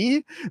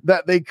see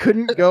that they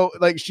couldn't go,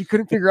 like she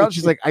couldn't figure out.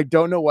 She's like, I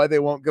don't know why they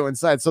won't go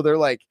inside. So they're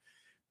like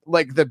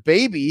the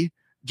baby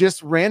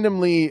just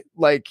randomly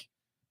like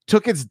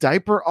took its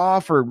diaper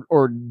off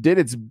or did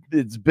its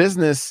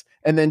business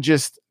and then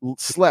just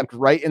slept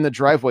right in the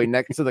driveway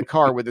next to the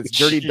car with its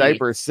dirty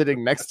diaper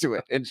sitting next to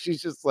it. And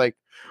she's just like,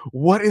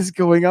 what is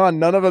going on?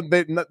 None of them,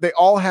 they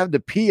all had to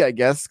pee, I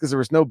guess, because there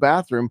was no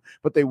bathroom,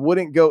 but they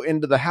wouldn't go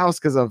into the house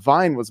because a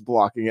vine was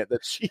blocking it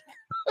that she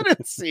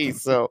couldn't see.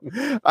 So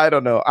I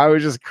don't know. I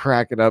was just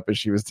cracking up as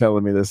she was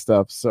telling me this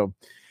stuff. So,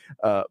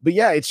 but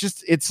yeah,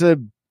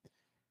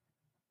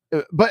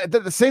 but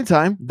at the same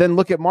time, then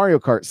look at Mario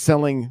Kart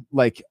selling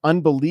like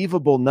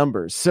unbelievable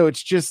numbers. So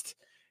it's just,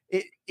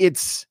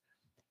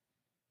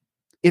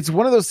 it's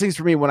one of those things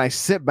for me when I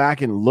sit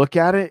back and look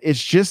at it,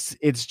 it's just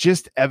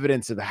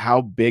evidence of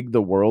how big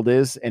the world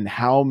is and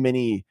how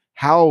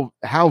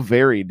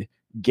varied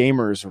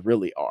gamers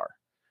really are.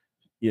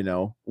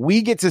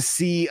 We get to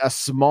see a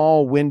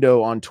small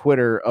window on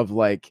Twitter of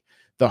like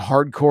the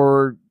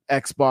hardcore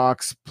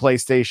Xbox,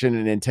 PlayStation,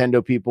 and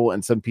Nintendo people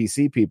and some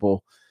PC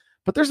people.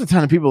 But there's a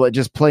ton of people that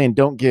just play and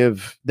don't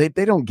give. They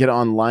don't get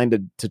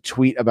online to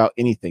tweet about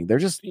anything. They're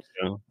just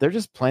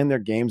playing their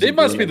games. They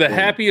must be the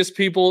happiest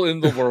people in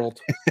the world.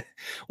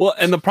 Well,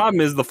 and the problem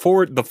is the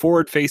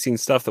forward facing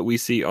stuff that we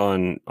see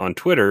on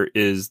Twitter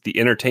is the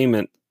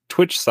entertainment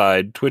Twitch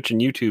and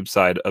YouTube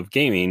side of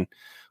gaming,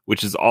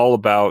 which is all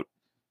about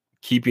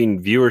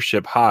keeping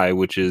viewership high,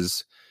 which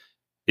is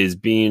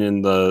being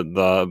in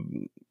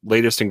the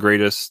latest and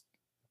greatest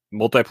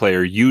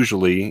multiplayer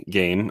usually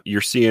game. You're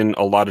seeing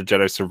a lot of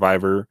Jedi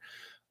Survivor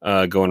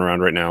going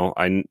around right now.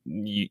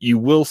 You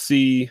will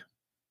see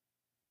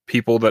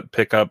people that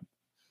pick up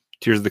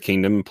Tears of the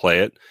Kingdom and play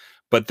it,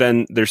 but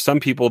then there's some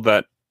people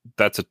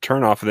that's a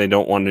turnoff and they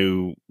don't want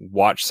to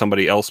watch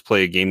somebody else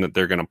play a game that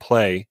they're going to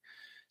play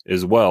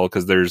as well,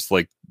 because there's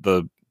like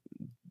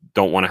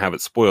don't want to have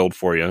it spoiled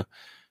for you.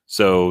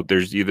 So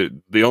there's either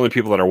the only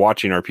people that are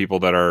watching are people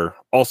that are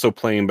also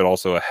playing but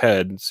also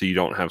ahead, so you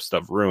don't have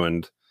stuff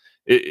ruined.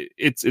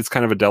 It's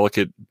kind of a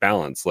delicate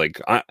balance.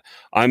 Like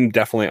I'm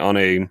definitely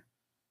on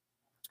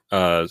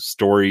a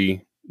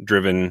story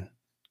driven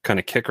kind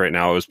of kick right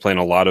now. I was playing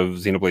a lot of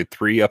Xenoblade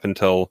 3 up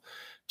until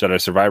Jedi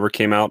Survivor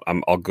came out.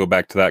 I'll go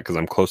back to that because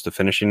I'm close to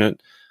finishing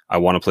it. I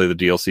want to play the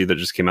DLC that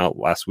just came out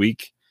last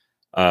week.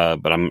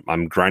 But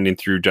I'm grinding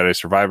through Jedi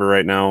Survivor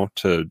right now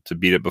to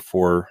beat it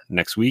before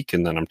next week,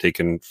 and then I'm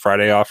taking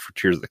Friday off for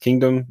Tears of the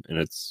Kingdom, and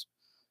it's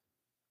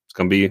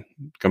gonna be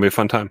a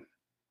fun time.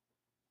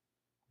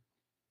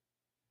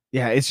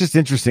 Yeah, it's just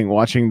interesting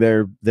watching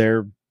their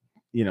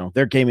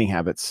gaming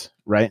habits,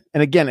 right?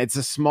 And again, it's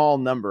a small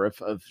number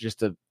of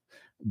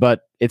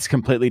but it's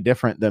completely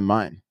different than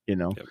mine.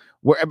 Yep.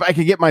 Where I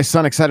could get my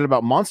son excited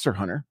about Monster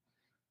Hunter,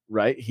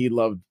 right? He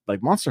loved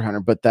like Monster Hunter,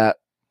 but that,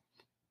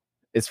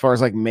 as far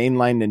as like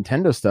mainline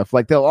Nintendo stuff,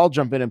 like they'll all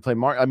jump in and play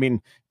Mario. I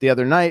mean, the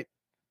other night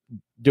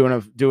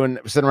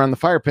sitting around the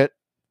fire pit,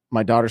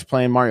 my daughter's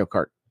playing Mario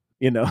Kart,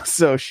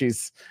 so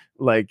she's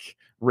like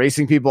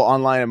racing people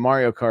online in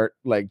Mario Kart,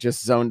 like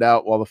just zoned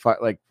out while the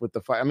fight, like with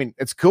the fight. I mean,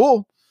 it's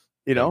cool,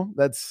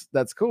 that's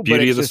cool.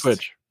 Beauty but of the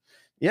Switch.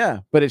 Yeah.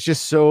 But it's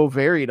just so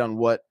varied on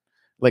what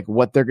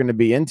they're going to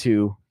be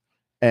into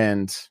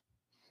and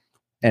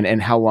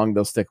how long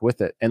they'll stick with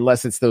it,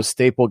 unless it's those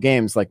staple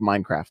games like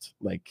Minecraft.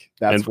 Like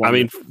that's one. I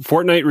mean,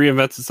 Fortnite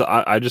reinvents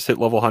itself. I just hit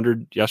level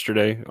 100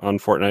 yesterday on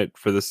Fortnite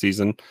for this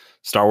season.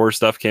 Star Wars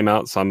stuff came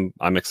out, so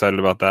I'm excited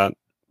about that.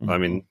 Mm-hmm. I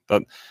mean,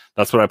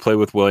 that's what I play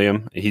with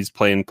William. He's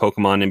playing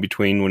Pokemon in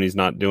between when he's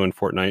not doing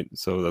Fortnite,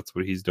 so that's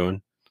what he's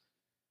doing.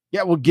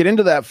 Yeah, we'll get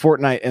into that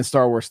Fortnite and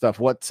Star Wars stuff.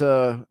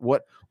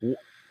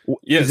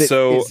 Yeah,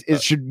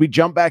 should we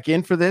jump back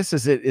in for this?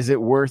 Is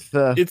it worth?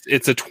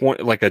 It's a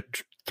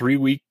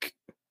 3-week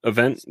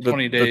event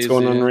 20 days, that's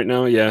going on right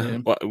now.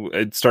 Yeah. Well,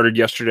 it started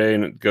yesterday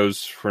and it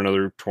goes for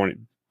another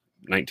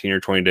 19 or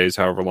 20 days,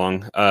 however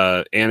long.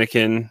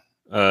 Anakin,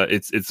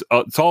 it's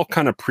all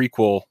kind of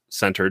prequel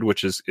centered,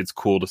 which is it's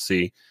cool to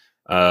see.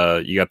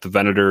 You got the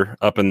Venator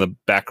up in the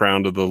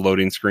background of the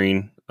loading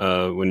screen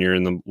when you're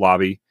in the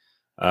lobby.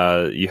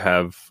 You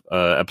have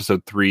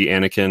episode 3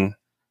 Anakin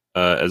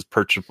as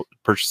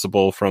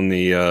purchasable from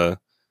the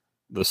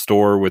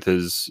store with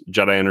his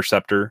Jedi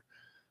Interceptor,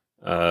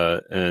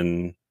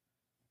 and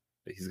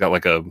he's got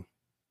like a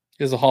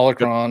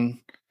holocron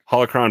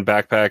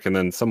backpack, and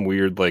then some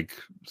weird like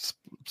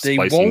they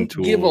won't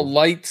tool. Give a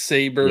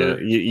lightsaber.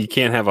 Yeah, you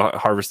can't have a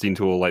harvesting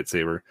tool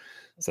lightsaber.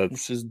 So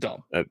which is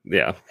dumb.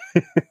 Yeah.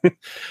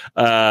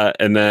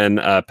 And then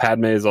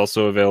Padme is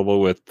also available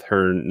with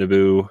her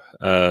Naboo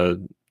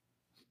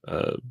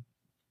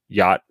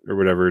yacht or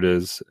whatever it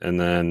is, and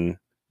then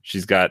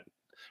she's got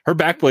her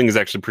back bling is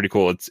actually pretty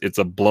cool. It's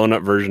a blown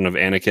up version of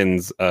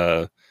Anakin's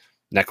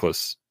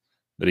necklace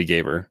that he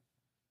gave her.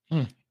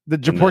 The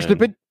Japor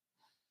snippet?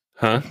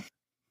 Huh?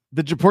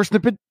 The Japor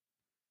snippet?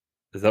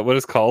 Is that what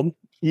it's called?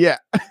 Yeah.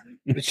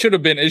 It should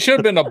have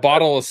been a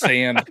bottle of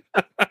sand.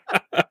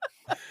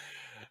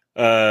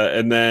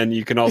 And then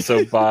you can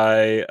also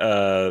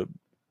buy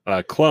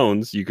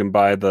clones. You can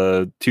buy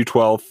the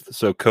 212th,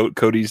 so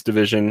Cody's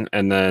division,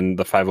 and then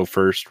the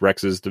 501st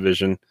Rex's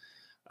division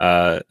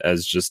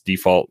as just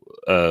default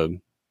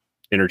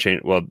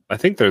interchange. Well, I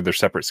think they're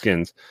separate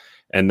skins.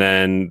 And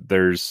then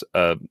there's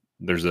a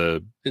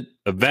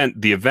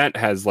event. The event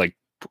has like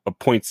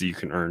points that you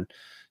can earn,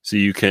 so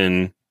you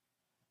can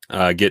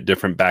get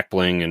different back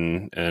bling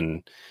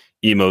and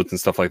emotes and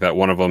stuff like that.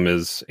 One of them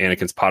is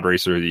Anakin's pod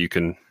racer that you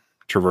can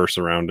traverse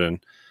around in,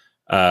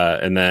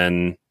 and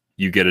then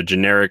you get a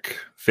generic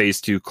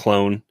phase 2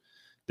 clone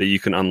that you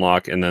can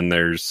unlock, and then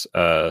there's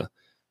the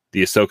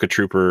Ahsoka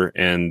trooper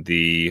and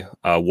the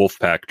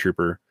Wolfpack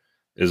trooper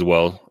as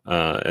well,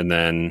 and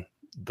then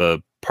the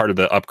part of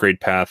the upgrade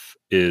path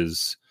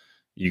is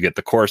you get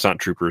the Coruscant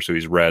trooper, so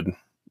he's red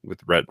with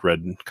red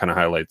kind of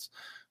highlights,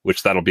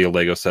 which that'll be a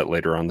Lego set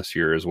later on this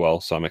year as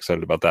well, so I'm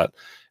excited about that.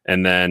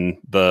 And then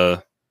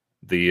the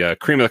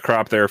cream of the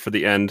crop there for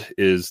the end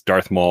is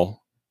Darth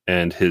Maul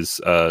and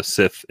his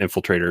Sith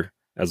infiltrator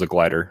as a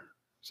glider.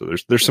 So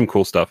there's some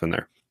cool stuff in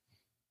there.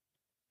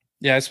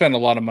 Yeah, I spent a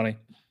lot of money,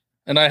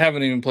 and I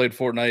haven't even played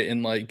Fortnite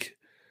in like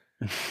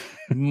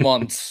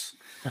months.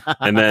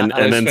 and then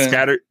Nice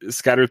fan.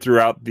 scattered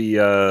throughout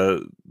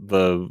the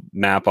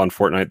map on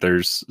Fortnite,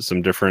 there's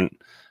some different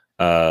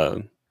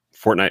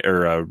Fortnite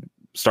or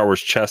Star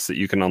Wars chests that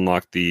you can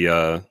unlock.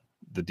 It's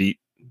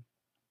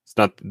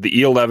not the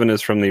E11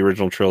 is from the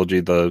original trilogy.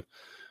 The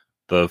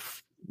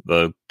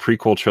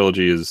prequel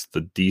trilogy is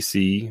the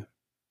DC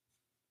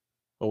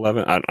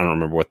 11. I don't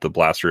remember what the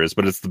blaster is,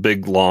 but it's the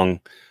big long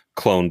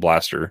clone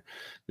blaster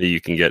that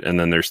you can get. And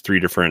then there's 3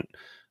 different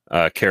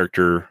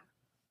character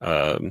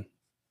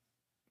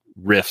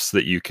rifts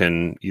that you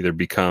can either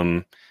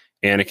become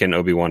Anakin,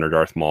 Obi-Wan, or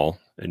Darth Maul,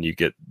 and you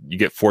get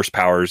force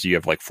powers. You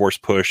have like force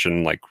push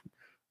and like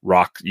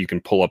rock. You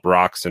can pull up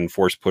rocks and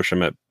force push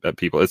them at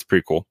people. It's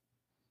pretty cool.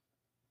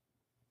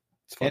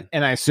 It's fun.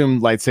 And I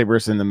assume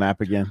lightsabers in the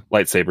map again.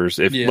 Lightsabers.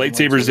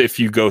 If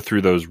you go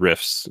through those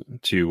rifts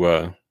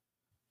to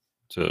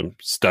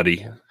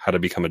study how to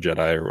become a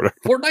Jedi or whatever.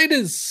 Fortnite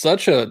is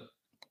such a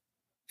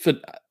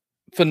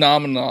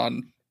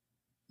phenomenon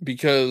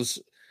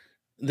because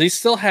they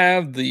still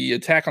have the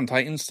Attack on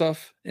Titan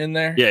stuff in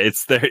there. Yeah,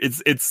 it's there.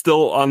 It's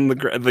still on the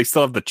ground. They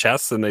still have the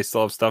chests and they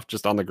still have stuff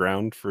just on the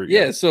ground for.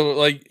 Yeah, so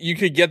like you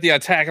could get the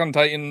Attack on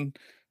Titan.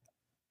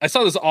 I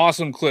saw this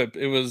awesome clip.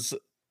 It was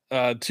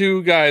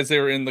 2 guys. They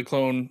were in the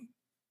clone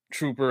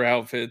trooper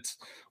outfits.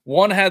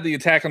 One had the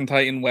Attack on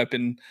Titan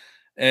weapon,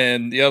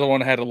 and the other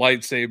one had a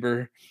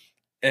lightsaber.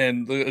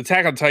 And the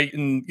Attack on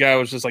Titan guy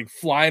was just like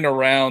flying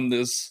around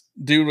this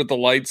dude with the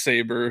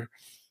lightsaber.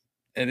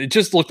 And it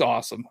just looked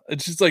awesome.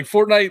 It's just like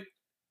Fortnite.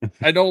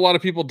 I know a lot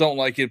of people don't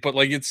like it, but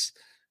like it's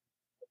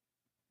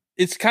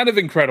kind of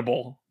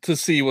incredible to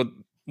see what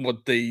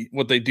they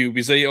do,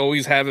 because they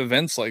always have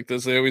events like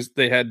this.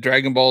 They had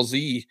Dragon Ball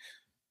Z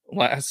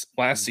last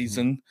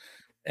season,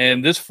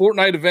 and this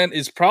Fortnite event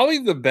is probably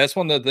the best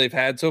one that they've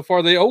had so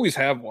far. They always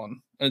have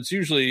one. It's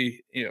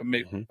usually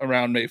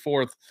around May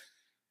 4th,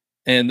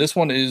 and this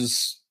one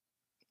is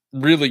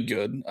really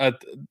good.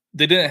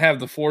 They didn't have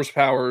the force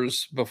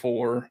powers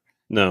before.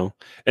 No,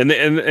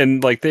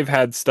 and like they've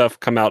had stuff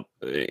come out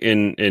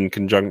in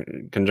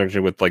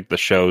conjunction with like the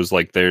shows.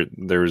 Like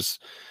there's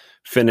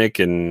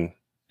Finnick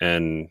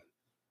and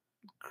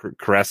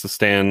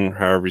Karasistan,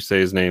 however you say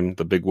his name,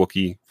 the big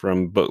Wookiee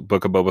from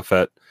Book of Boba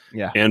Fett.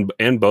 Yeah, and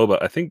Boba.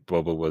 I think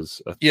Boba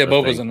was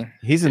Boba's in there.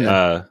 He's in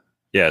there.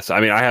 Yes, I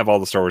mean I have all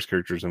the Star Wars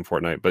characters in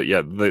Fortnite, but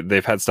yeah,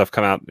 they've had stuff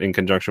come out in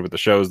conjunction with the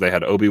shows. They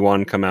had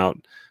Obi-Wan come out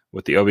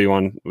with the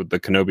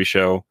Kenobi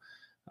show.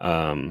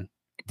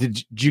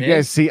 Did you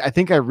guys see? I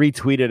think I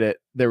retweeted it.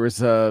 There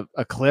was a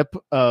clip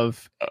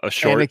of a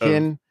short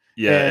Anakin.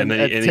 And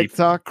then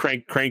TikTok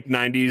crank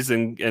 90s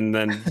and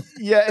then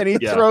and he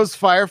throws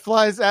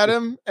fireflies at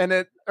him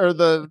or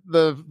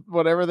the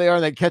whatever they are,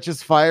 and they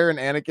catches fire, and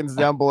Anakin's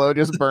down below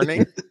just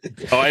burning.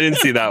 Oh, I didn't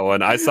see that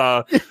one. I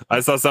saw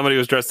somebody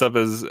was dressed up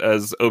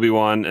as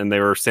Obi-Wan, and they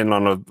were standing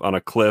on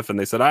a cliff, and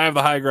they said, "I have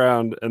the high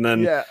ground," and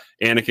then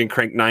Anakin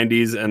cranked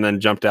 90s and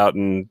then jumped out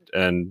and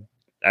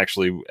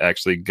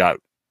actually got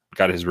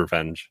his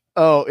revenge.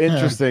 Oh,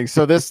 interesting.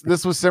 So this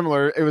was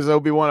similar. It was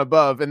Obi-Wan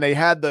above, and they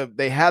had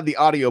the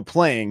audio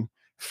playing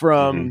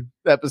from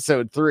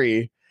episode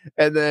 3,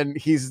 and then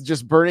he's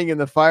just burning in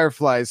the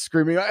fireflies,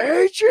 screaming, "I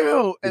hate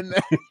you!" And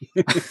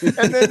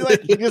then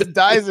like he just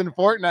dies in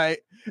Fortnite,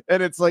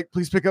 and it's like,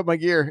 "Please pick up my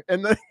gear."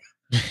 And then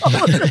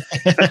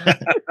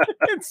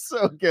it's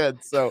so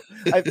good. So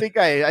I think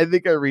I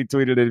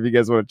retweeted it if you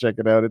guys want to check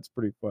it out. It's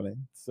pretty funny.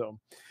 So,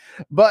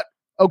 but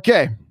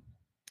okay.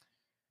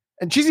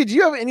 And Cheesy, do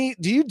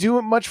you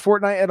do much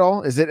Fortnite at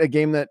all? Is it a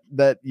game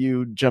that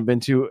you jump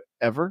into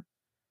ever?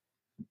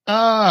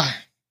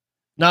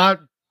 Not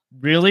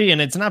really. And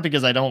it's not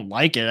because I don't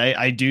like it.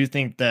 I do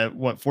think that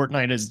what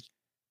Fortnite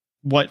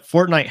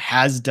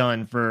has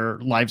done for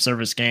live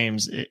service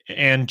games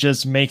and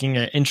just making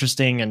it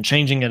interesting and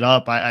changing it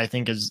up, I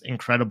think is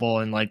incredible.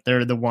 And like,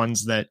 they're the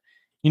ones that,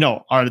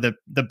 are the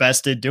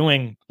best at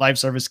doing live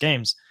service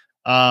games.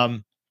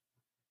 But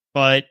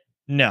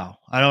no,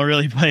 I don't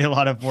really play a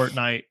lot of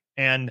Fortnite.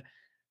 And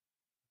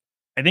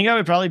I think I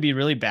would probably be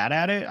really bad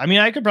at it. I mean,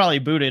 I could probably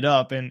boot it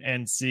up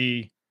and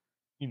see,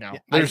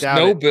 there's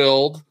no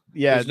build.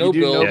 Yeah, there's no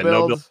build.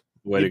 No build.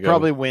 You'd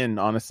probably win,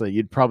 honestly.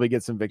 You'd probably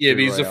get some victory. Yeah,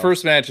 because the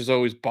first match is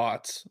always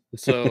bots.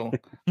 So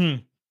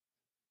you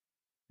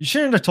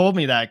shouldn't have told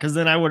me that, because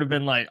then I would have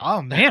been like,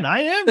 oh man,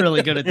 I am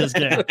really good at this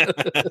game.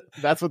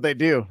 That's what they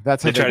do.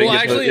 That's how they try to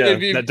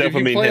get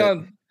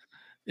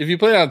if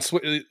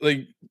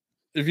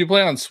you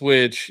play on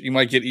Switch, you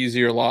might get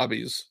easier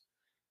lobbies.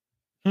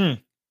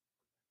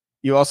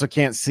 You also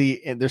can't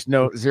see, and there's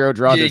zero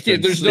draw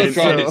distance. There's no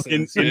draw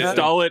distance.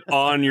 Install it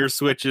on your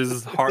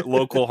Switch's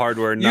local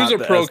hardware. Use not a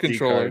Pro SD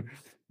controller. card.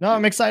 No,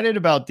 I'm excited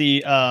about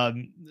the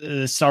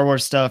Star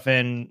Wars stuff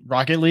in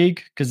Rocket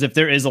League, because if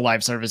there is a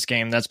live service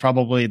game, that's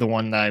probably the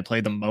one that I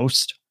play the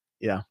most.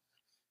 Yeah.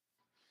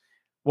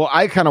 Well,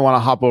 I kind of want to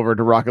hop over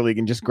to Rocket League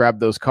and just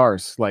grab those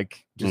cars,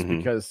 like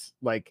because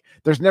like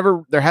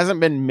there hasn't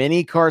been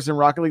many cars in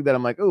Rocket League that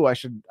I'm like, oh, I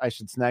should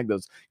snag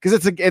those,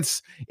 because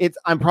it's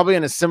I'm probably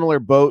in a similar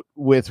boat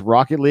with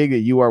Rocket League that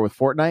you are with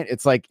Fortnite.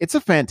 It's like it's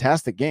a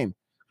fantastic game.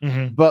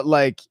 but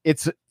like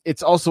it's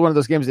also one of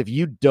those games, if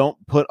you don't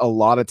put a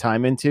lot of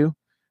time into,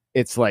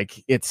 it's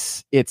like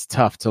it's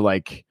tough to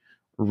like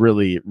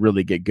really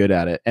get good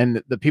at it,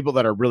 and the people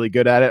that are really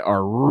good at it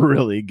are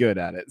really good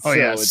at it. Oh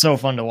yeah, it's so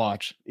fun to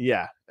watch.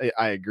 Yeah,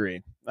 I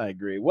agree.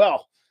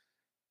 Well,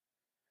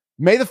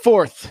 May the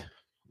 4th,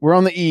 we're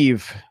on the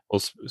eve.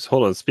 Well,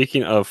 hold on.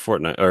 Speaking of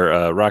Fortnite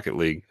or Rocket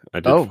League,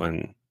 I did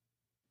find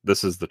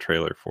this is the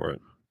trailer for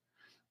it.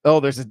 Oh,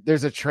 there's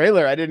a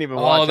trailer. I didn't even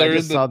watch. They're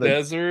in the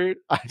desert.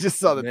 I just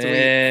saw the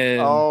tweet.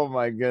 Oh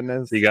my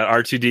goodness. So you got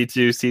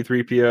R2D2,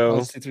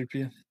 C3PO.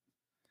 C3PO.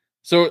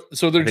 So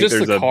they're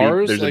just the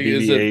cars. There's like, a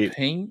BB-8. Is it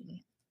paint?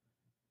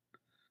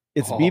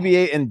 It's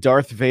BB-8 and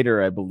Darth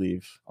Vader, I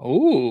believe.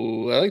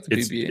 Oh, I like the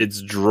BB-8.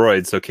 It's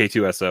droid, so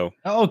K2SO.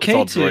 Oh, K2.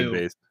 It's all droid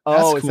based.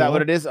 Oh, is that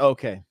what it is?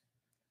 Okay.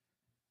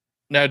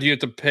 Now, do you have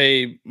to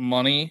pay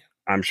money?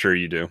 I'm sure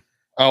you do.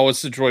 Oh,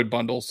 it's the droid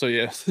bundle, so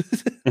yes.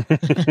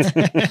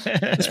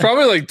 It's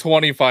probably like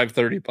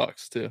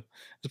 $25-$30 too.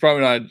 It's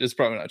probably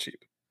not cheap.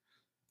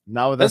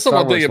 Now that's the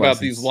one thing about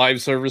these live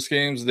service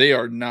games. They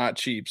are not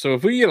cheap. So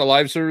if we get a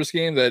live service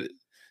game that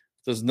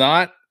does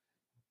not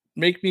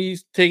make me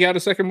take out a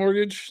second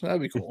mortgage,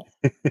 that'd be cool.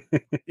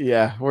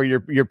 Yeah, where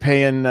you're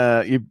paying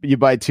you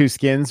buy 2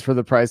 skins for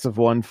the price of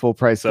one full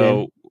price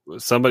game.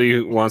 Somebody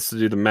who wants to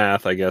do the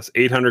math, I guess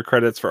 800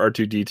 credits for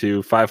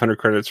R2D2, 500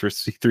 credits for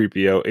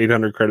C3PO,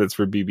 800 credits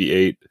for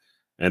BB-8,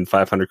 and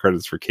 500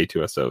 credits for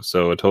K2SO.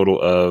 So a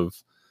total of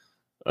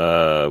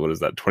what is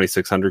that?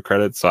 2,600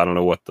 credits. So I don't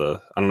know what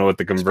the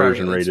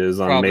conversion rate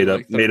is on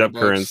made up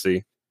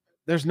currency.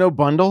 There's no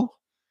bundle.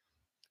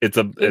 It's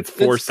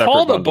 4 separate.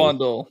 Called bundles. A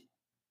bundle.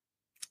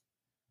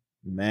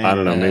 Man, I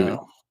don't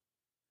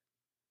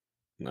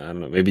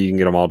know. Maybe you can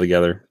get them all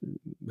together.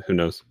 Who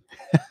knows?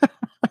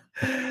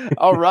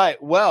 All right.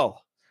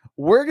 Well,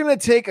 we're going to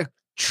take a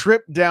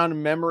trip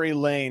down memory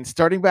lane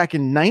starting back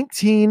in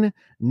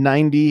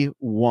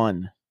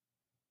 1991.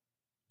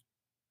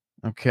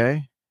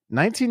 Okay.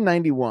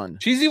 1991.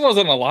 Cheesy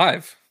wasn't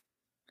alive.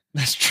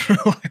 That's true.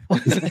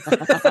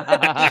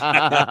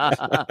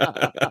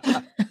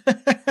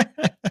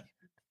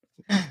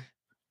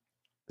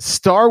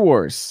 Star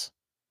Wars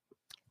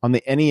on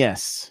the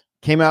NES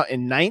came out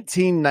in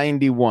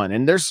 1991,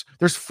 and there's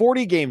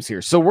 40 games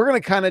here. So we're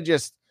going to kind of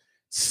just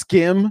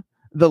skim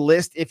the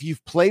list. If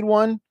you've played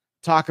one,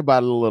 talk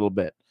about it a little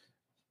bit.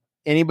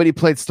 Anybody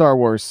played Star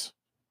Wars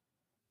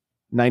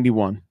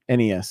 91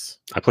 NES?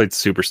 I played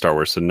Super Star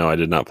Wars, so no, I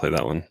did not play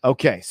that one.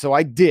 Okay, so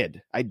I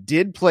did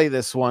play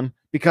this one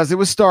because it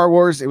was Star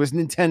Wars, it was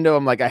Nintendo.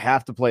 I'm like, I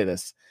have to play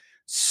this.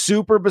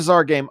 Super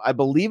bizarre game. I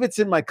believe it's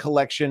in my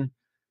collection.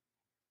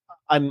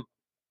 I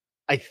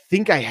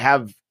think I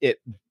have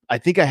it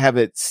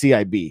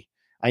CIB.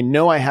 I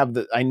know I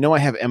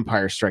have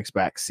Empire Strikes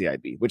Back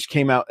CIB, which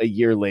came out a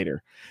year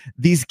later.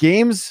 These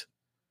games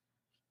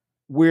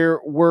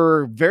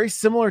were very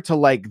similar to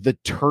like the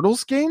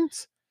Turtles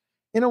games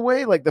in a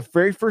way, like the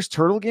very first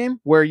Turtle game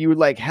where you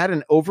like had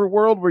an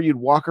overworld where you'd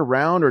walk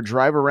around or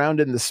drive around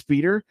in the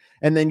speeder,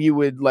 and then you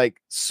would like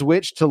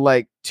switch to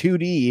like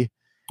 2D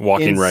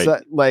walking right.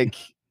 Like,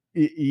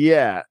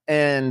 yeah.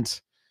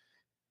 And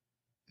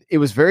it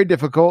was very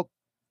difficult.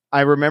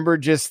 I remember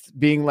just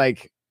being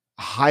like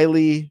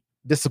highly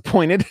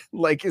disappointed.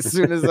 Like as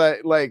soon as I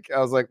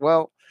was like,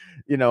 well,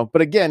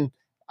 but again,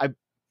 I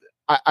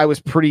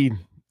was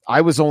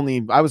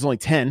only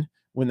 10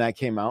 when that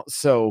came out.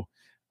 So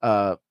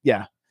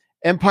yeah,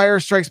 Empire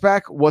Strikes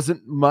Back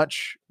wasn't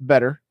much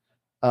better.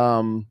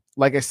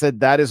 Like I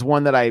said, that is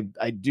one that I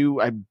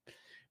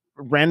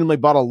randomly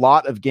bought a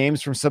lot of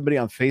games from somebody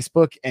on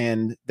Facebook,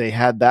 and they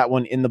had that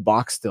one in the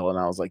box still. And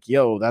I was like,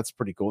 yo, that's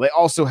pretty cool. They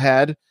also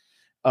had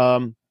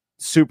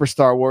Super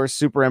Star Wars,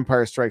 Super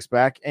Empire Strikes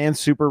Back, and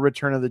Super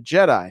Return of the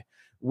Jedi,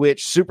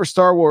 which Super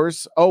Star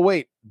Wars. Oh,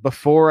 wait,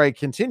 before I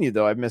continue,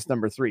 though, I missed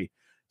number 3.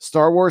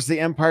 Star Wars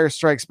The Empire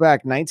Strikes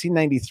Back,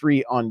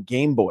 1993 on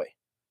Game Boy.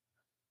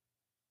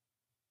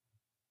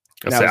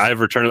 I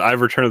have Return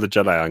of the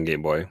Jedi on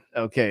Game Boy.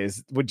 Okay.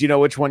 Would you know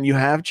which one you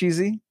have,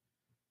 Cheesy?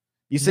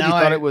 You said you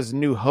thought it was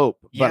New Hope,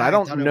 but I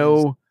don't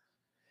know.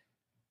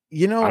 I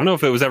don't know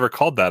if it was ever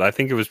called that. I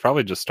think it was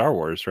probably just Star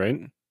Wars,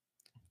 right?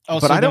 Oh,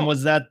 but so then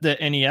was that the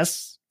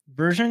NES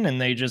version,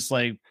 and they just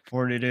like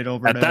ported it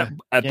over at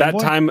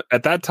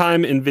that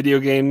time in video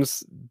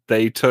games,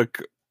 they took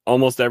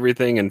almost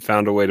everything and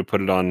found a way to put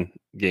it on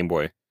Game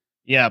Boy.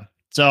 Yeah.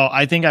 So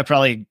I think I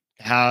probably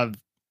have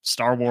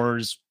Star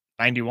Wars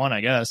 91,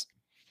 I guess.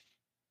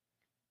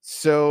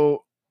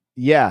 So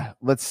yeah,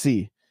 let's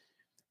see.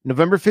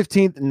 November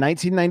 15th,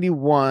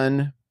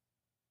 1991.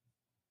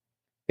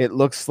 It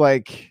looks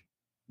like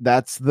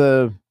it's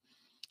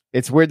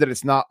weird that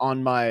it's not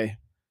on my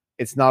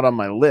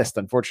list.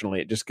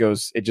 Unfortunately, it just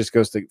goes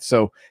to,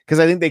 so, cause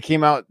I think they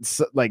came out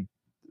like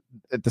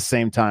at the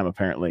same time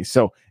apparently.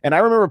 So, and I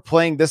remember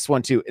playing this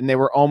one too, and they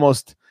were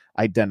almost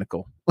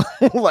identical.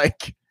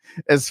 Like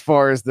as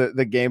far as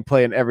the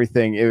gameplay and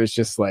everything, it was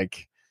just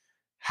like,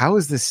 how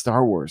is this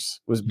Star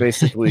Wars was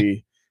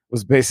basically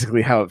was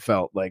basically how it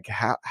felt. Like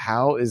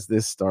how is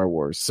this Star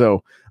Wars?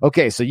 So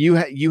okay, so you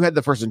had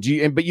the first one,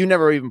 but you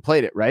never even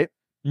played it, right?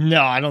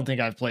 No, I don't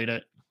think I've played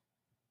it.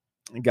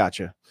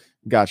 Gotcha.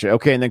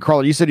 Okay, and then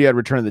Crawler, you said you had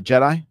Return of the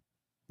Jedi.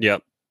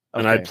 Yep,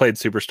 and Okay. I played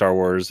Super Star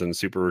Wars and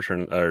Super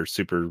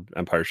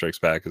Empire Strikes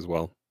Back as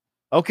well.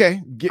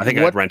 Okay, I think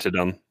I'd rented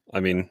them. I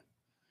mean,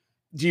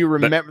 do you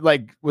remember?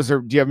 Do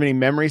you have any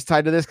memories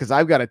tied to this? Because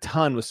I've got a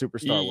ton with Super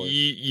Star Wars.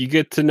 You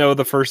get to know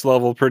the first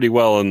level pretty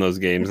well in those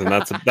games, and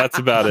that's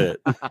about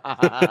it.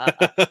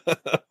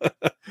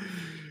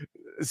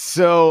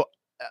 So,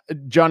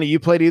 Johnny, you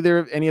played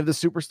any of the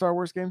Super Star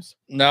Wars games?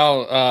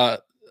 No,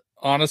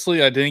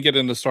 honestly, I didn't get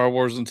into Star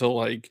Wars until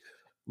like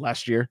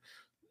last year.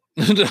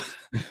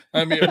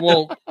 I mean,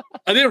 well,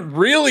 I didn't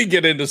really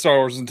get into Star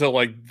Wars until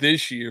like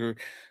this year,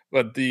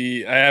 but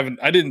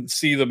I didn't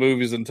see the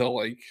movies until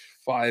like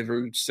 5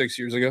 or 6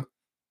 years ago.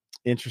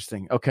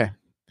 Interesting. Okay.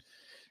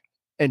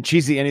 And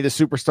Cheesy, any of the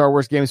Super Star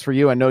Wars games for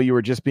you? I know you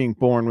were just being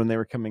born when they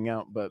were coming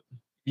out, but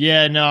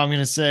yeah, no, I'm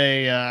gonna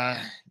say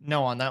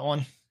no on that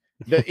one.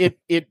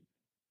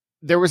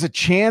 There was a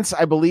chance,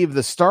 I believe,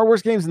 the Star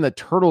Wars games and the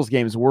Turtles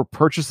games were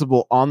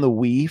purchasable on the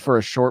Wii for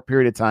a short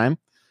period of time.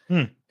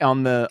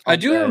 I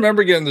do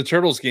remember getting the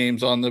Turtles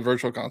games on the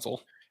Virtual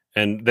Console,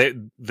 and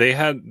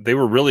they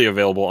were really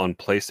available on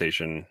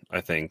PlayStation.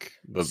 I think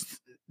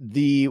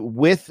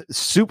with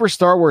Super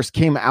Star Wars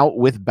came out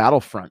with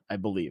Battlefront, I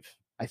believe.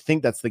 I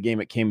think that's the game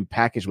it came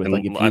packaged with.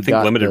 Like I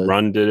think Limited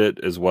Run did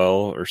it as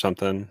well, or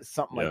something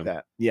like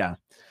that.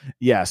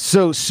 Yeah.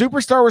 So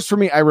Super Star Wars for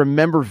me, I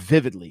remember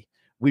vividly.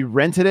 We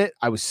rented it.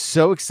 I was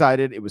so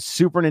excited. It was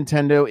Super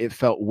Nintendo. It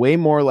felt way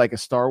more like a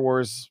Star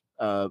Wars,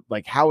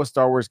 like how a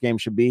Star Wars game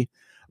should be.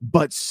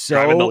 But so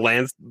driving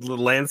the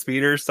land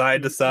speeder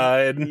side to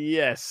side.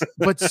 Yes,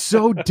 but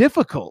so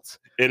difficult.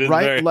 It is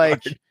right.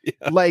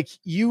 Like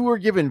you were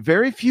given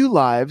very few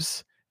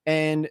lives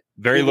and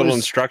very little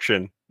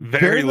instruction.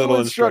 Very little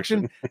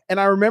instruction. And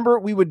I remember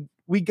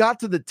we got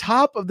to the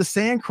top of the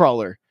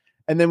sandcrawler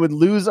and then would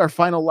lose our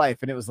final life.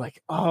 And it was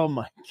like, oh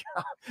my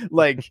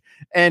God.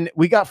 And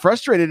we got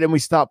frustrated and we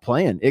stopped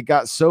playing. It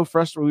got so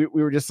frustrated.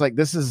 We were just like,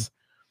 this is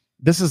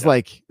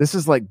like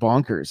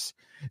bonkers.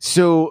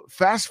 So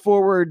fast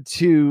forward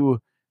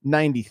to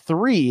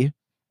 93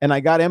 and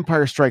I got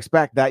Empire Strikes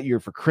Back that year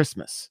for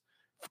Christmas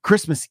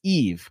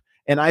Eve.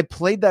 And I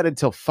played that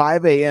until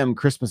 5 a.m.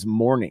 Christmas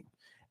morning.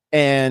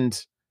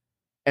 And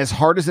as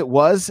hard as it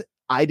was,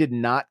 I did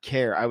not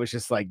care. I was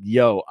just like,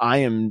 yo,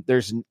 I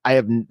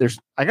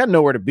got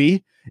nowhere to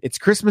be. It's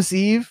Christmas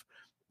Eve.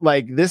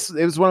 Like it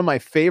was one of my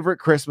favorite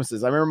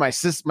Christmases. I remember my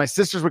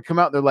sisters would come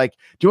out. They're like,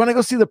 do you want to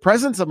go see the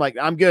presents? I'm like,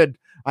 I'm good.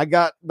 I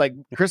got like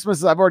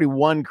Christmas. I've already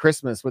won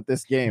Christmas with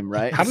this game.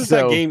 Right. How does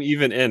that game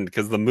even end?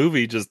 Because the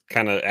movie just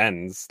kind of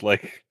ends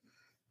like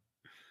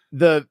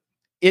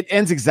it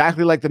ends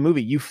exactly like the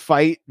movie. You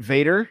fight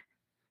Vader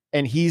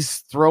and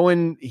he's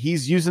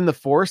using the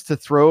Force to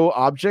throw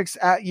objects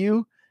at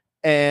you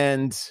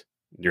and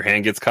your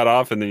hand gets cut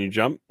off and then you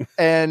jump.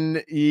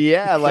 And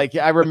yeah, like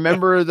I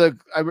remember the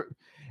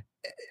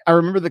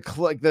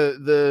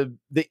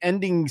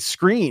ending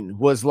screen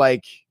was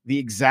like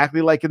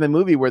exactly like in the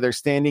movie where they're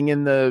standing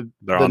in the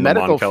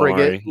medical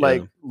frigate,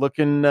 like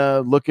looking at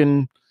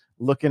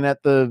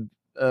the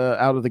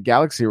out of the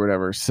galaxy or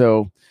whatever.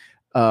 So,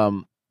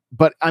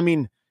 but I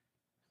mean,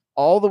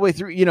 all the way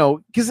through,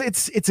 because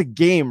it's a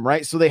game,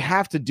 right? So they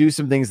have to do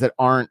some things that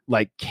aren't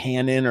like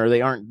canon or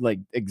they aren't like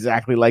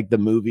exactly like the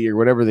movie or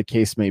whatever the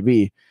case may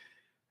be.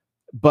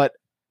 But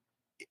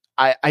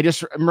I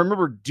just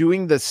remember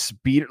doing the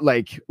speed,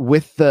 like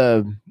with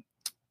the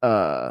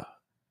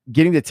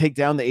getting to take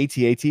down the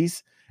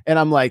AT-ATs. And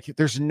I'm like,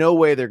 there's no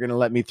way they're going to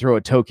let me throw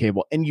a tow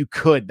cable. And you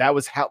could. That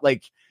was how,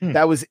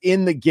 that was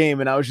in the game.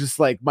 And I was just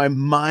like, my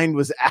mind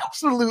was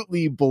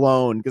absolutely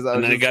blown. And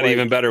then it got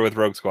even better with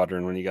Rogue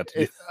Squadron when you got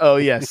to do Oh,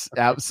 yes,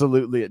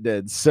 absolutely it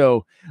did.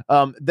 So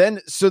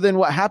then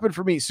what happened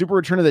for me, Super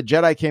Return of the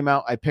Jedi came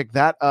out. I picked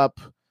that up.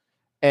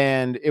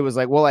 And it was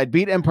like, well, I'd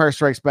beat Empire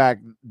Strikes Back.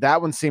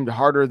 That one seemed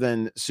harder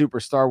than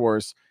Super Star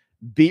Wars.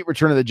 Beat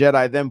Return of the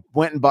Jedi, then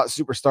went and bought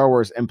Super Star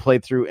Wars and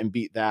played through and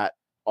beat that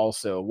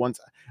also. Once,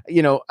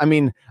 I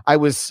mean, I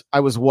was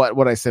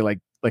what I say, like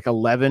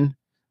 11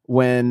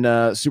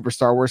 when Super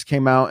Star Wars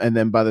came out. And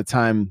then by the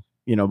time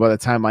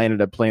I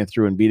ended up playing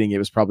through and beating it,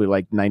 was probably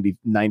like 90,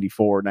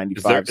 94,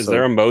 95. Is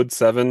there a mode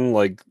 7,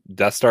 like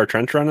Death Star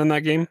trench run in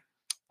that game?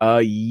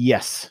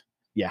 Yes.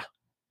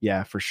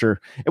 Yeah, for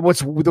sure. And what's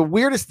the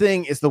weirdest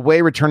thing is the way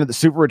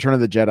Super Return of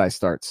the Jedi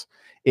starts.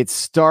 It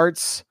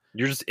starts.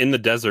 You're just in the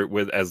desert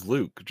as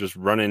Luke, just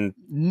running.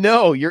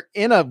 No, you're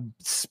in a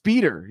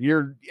speeder.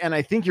 And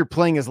I think you're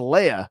playing as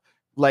Leia,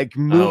 like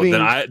moving.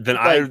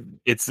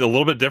 It's a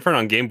little bit different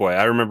on Game Boy.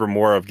 I remember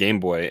more of Game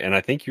Boy, and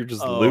I think you're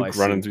just Luke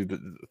running through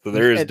so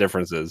there is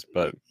differences,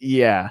 but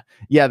yeah.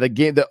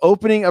 The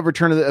opening of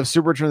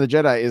Super Return of the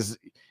Jedi is.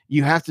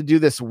 You have to do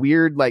this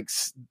weird, like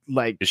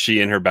is she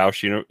in her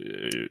bounty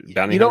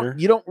hunter?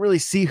 You don't really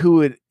see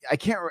who it. I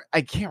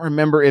can't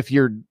remember if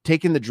you're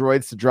taking the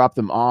droids to drop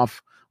them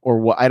off or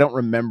what. I don't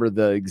remember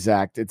the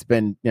exact. It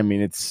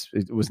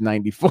was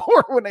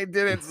 94 when I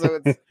did it, so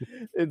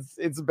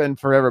it's been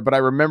forever. But I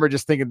remember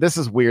just thinking, this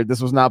is weird.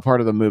 This was not part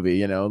of the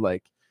movie,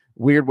 like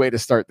weird way to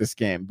start this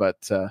game. But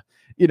the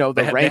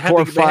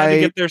Rancor fight, they had to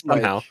get there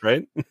somehow,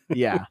 right?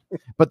 Yeah,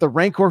 but the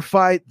Rancor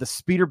fight, the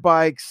speeder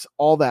bikes,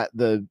 all that,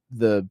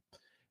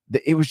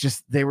 it was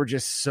just, they were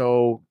just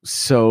so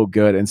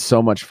good and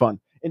so much fun.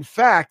 In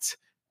fact,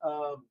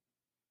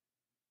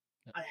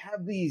 I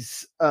have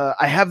these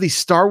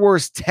Star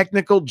Wars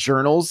technical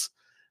journals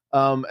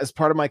as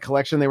part of my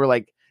collection. They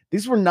were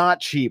these were not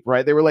cheap,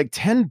 right? They were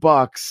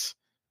 $10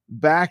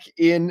 back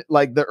in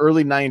the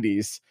early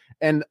 90s.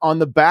 And on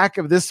the back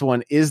of this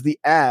one is the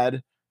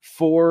ad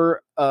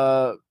for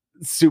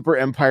Super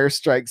Empire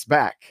Strikes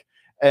Back.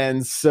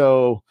 And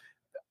so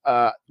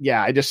I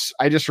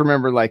just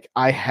remember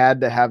I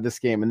had to have this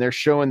game, and they're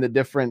showing the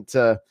different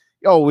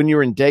when you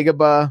were in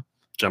Dagobah,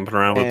 jumping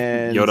around with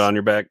Yoda on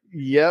your back.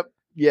 Yep.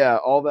 Yeah,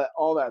 all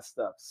that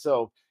stuff.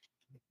 So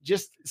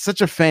just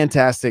such a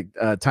fantastic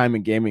time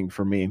in gaming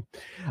for me.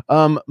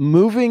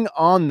 Moving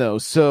on though,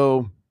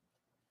 so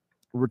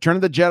Return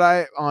of the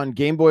Jedi on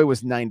Game Boy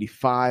was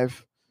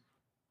 95.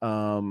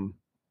 And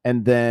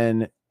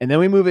then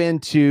we move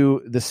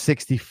into the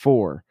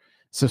 64.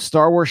 So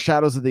Star Wars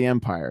Shadows of the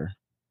Empire.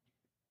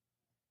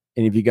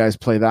 Any of you guys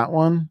play that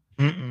one?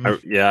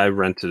 I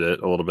rented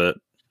it a little bit.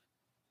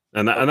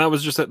 And that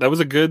was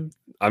a good,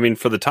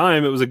 for the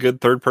time, it was a good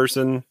third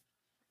person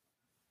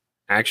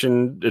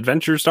action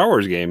adventure Star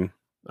Wars game.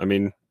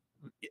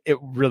 It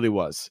really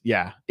was.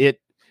 Yeah.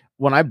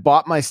 When I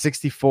bought my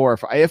 64,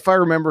 if I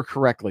remember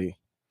correctly,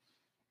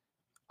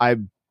 I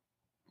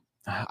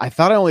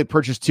thought I only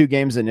purchased 2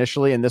 games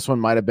initially, and this one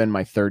might have been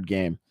my third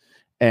game.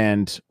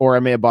 Or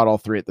I may have bought all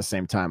 3 at the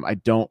same time. I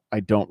don't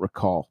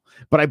recall,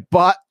 but I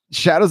bought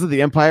Shadows of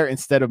the Empire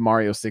instead of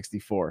Mario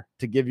 64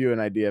 to give you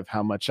an idea of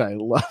how much I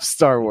love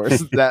Star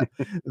Wars.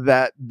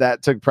 that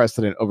took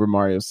precedent over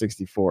Mario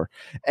 64.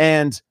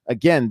 And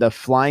again, the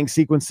flying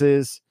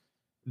sequences,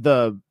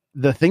 the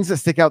things that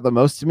stick out the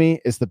most to me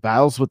is the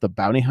battles with the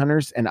bounty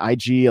hunters and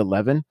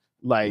IG-11,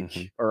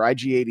 or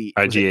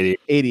IG-80,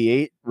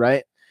 88,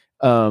 right?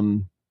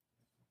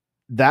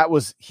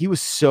 He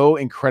was so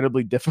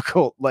incredibly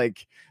difficult.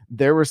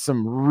 There were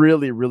some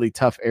really, really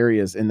tough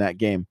areas in that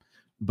game,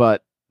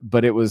 but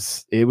it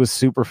was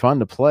super fun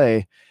to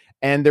play.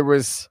 And there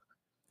was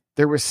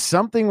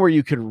something where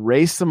you could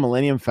race the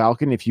Millennium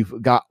Falcon if you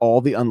got all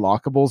the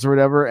unlockables or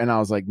whatever. And I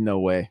was like, no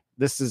way.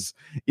 This is,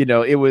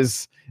 it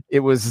was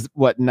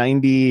what,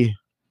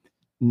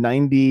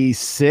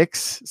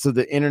 96. So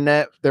the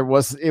internet, it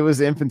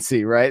was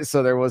infancy, right?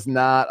 So there was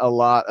not a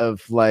lot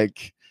of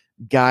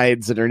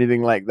guides or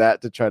anything like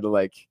that to try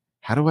to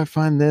how do I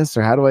find this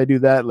or how do I do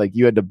that?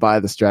 You had to buy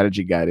the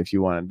strategy guide if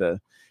you wanted to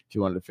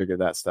figure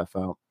that stuff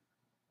out.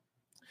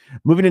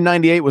 Moving to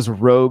 98 was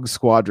Rogue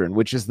Squadron,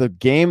 which is the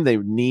game they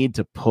need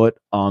to put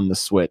on the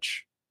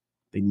Switch.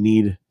 They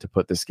need to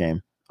put this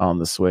game on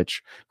the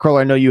Switch. Carl,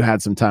 I know you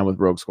had some time with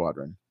Rogue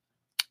Squadron.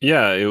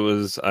 Yeah, it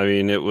was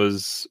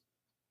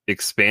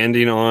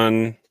expanding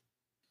on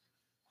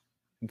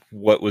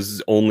what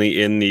was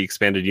only in the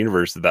expanded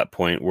universe at that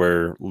point,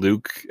 where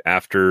Luke,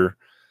 after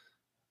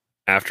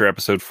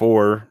episode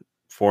 4,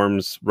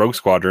 forms Rogue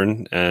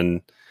Squadron,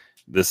 and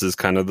this is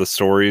kind of the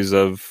stories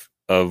of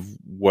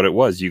what it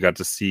was. You got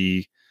to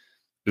see,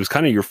 it was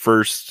kind of your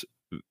first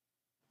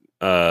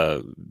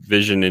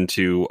vision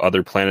into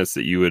other planets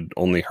that you had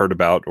only heard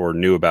about or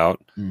knew about.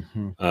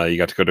 Mm-hmm. You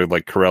got to go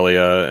to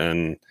Corellia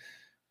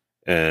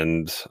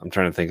and I'm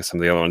trying to think of some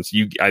of the other ones.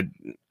 I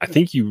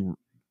think you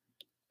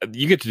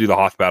get to do the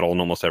Hoth battle in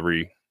almost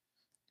every,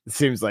 it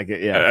seems like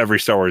it, yeah, every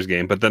Star Wars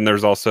game. But then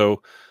there's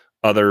also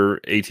other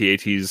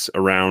AT-ATs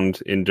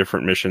around in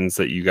different missions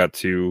that you got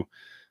to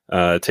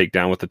take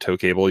down with the tow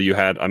cable. You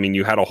had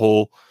a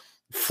whole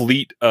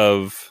fleet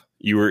of,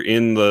 you were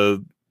in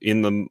the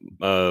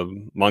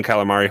Mon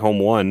Calamari Home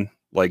 1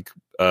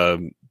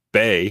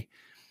 bay,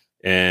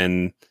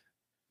 and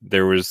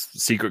there was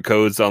secret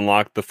codes to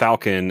unlock the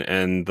Falcon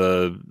and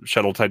the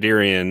Shuttle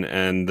Tidarian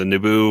and the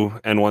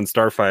Naboo N1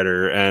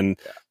 Starfighter, and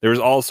there was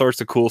all sorts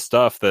of cool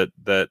stuff that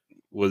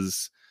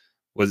was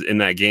in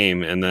that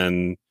game. And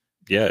then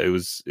it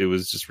was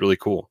just really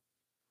cool.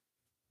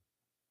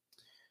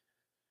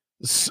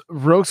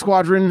 Rogue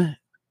Squadron,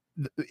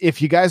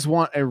 if you guys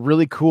want a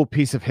really cool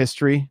piece of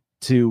history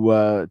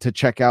to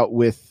check out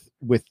with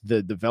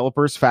the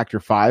developers, Factor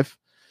 5,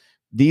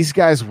 these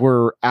guys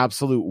were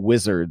absolute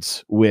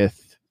wizards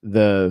with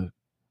the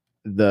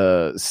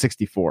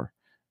 64.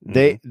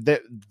 Mm-hmm.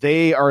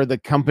 They are the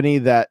company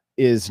that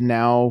is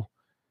now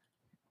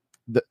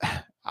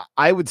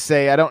I would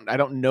say, I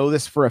don't know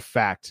this for a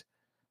fact,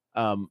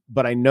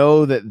 but I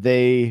know that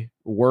they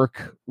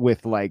work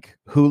with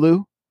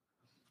Hulu,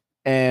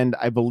 and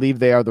I believe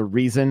they are the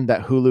reason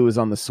that Hulu is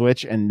on the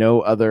Switch and no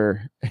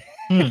other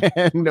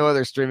no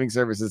other streaming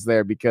services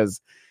there,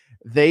 because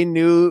they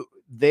knew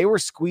they were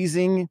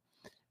squeezing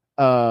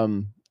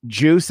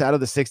juice out of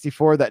the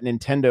 64 that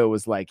Nintendo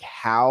was like,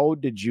 how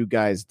did you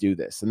guys do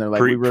this? And they're like,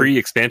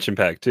 pre-expansion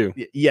pack too.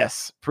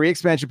 Yes,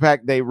 pre-expansion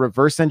pack. They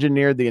reverse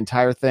engineered the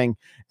entire thing.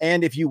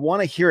 And if you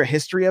want to hear a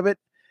history of it,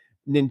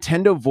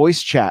 Nintendo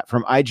voice chat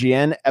from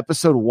IGN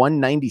episode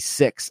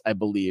 196, I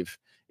believe,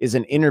 is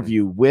an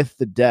interview with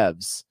the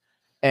devs.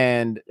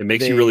 And it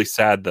makes you really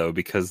sad though,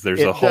 because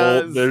there's a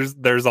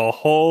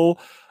whole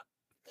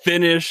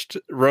finished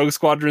Rogue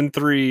Squadron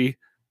 3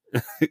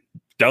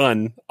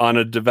 done on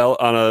a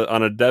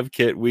dev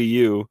kit Wii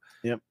U.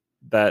 Yep.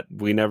 That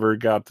we never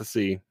got to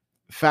see.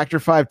 Factor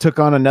 5 took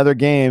on another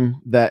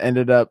game that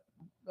ended up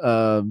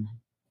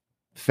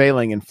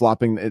failing and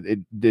flopping.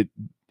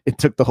 It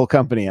took the whole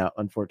company out,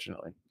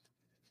 unfortunately.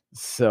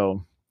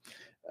 So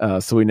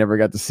we never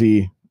got to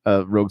see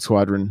Rogue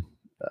Squadron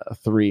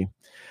 3.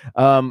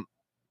 And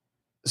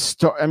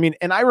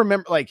I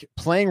remember like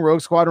playing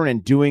Rogue Squadron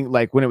and doing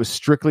like when it was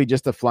strictly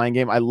just a flying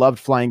game. I loved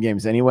flying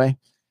games anyway.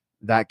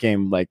 That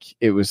game, like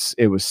it was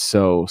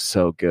so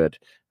good.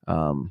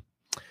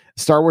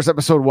 Star Wars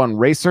Episode 1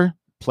 Racer,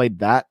 played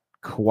that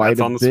quite a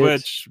bit. On the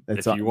Switch.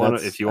 If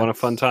you want a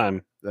fun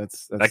time.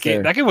 That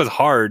game was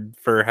hard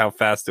for how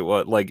fast it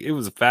was. Like it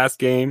was a fast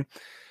game.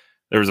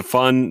 There was a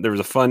fun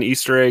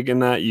Easter egg in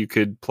that. You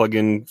could plug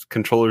in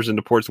controllers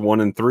into ports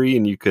 1 and 3,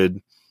 and you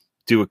could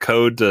do a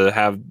code to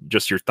have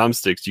just your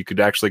thumbsticks. You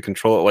could actually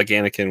control it like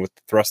Anakin with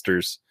the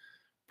thrusters,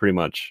 pretty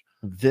much.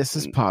 This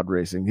is pod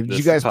racing. Did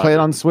you guys play it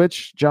on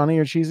Switch, Johnny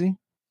or Cheesy?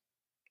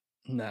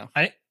 No,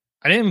 I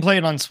didn't play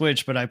it on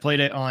Switch, but I played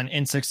it on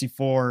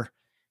N64,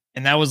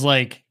 and that was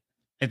like,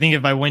 I think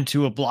if I went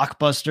to a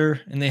Blockbuster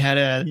and they had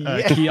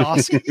a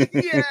kiosk.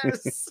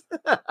 Yes.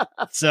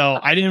 So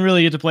I didn't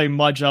really get to play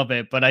much of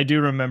it, but I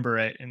do remember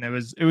it, and it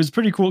was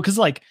pretty cool because,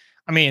 like,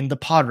 I mean, the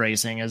pod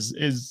racing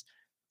is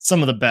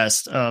some of the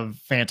best of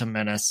Phantom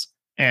Menace,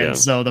 and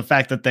so the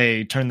fact that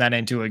they turned that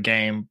into a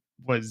game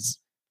was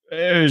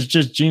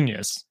just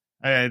genius.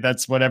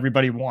 That's what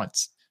everybody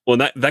wants. Well,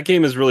 that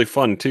game is really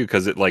fun too,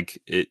 because it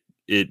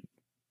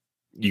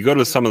you go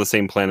to some of the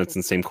same planets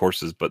and same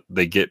courses, but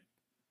they get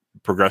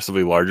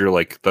progressively larger.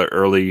 Like the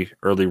early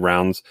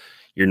rounds,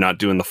 you're not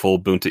doing the full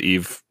Boonta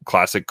Eve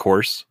classic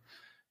course.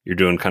 You're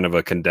doing kind of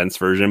a condensed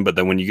version, but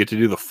then when you get to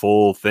do the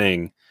full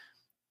thing,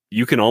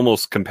 you can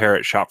almost compare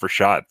it shot for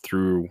shot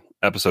through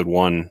episode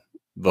 1,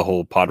 the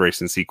whole pod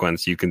racing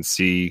sequence. You can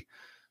see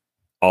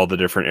all the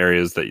different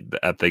areas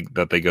that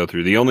they go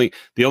through. The only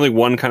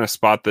one kind of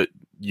spot that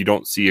you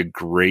don't see a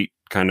great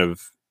kind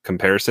of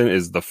comparison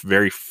is the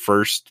very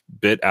first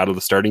bit out of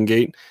the starting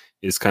gate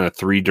is kind of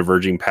 3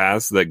 diverging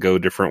paths that go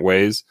different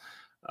ways,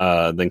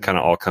 then kind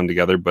of all come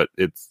together. But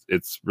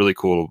it's really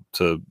cool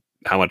to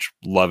how much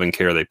love and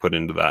care they put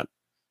into that,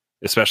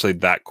 especially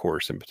that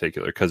course in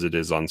particular, because it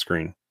is on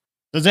screen.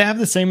 Does it have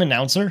the same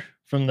announcer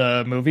from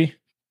the movie?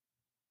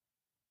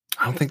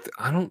 Is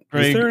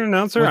there an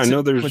announcer? I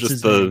know there's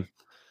just the.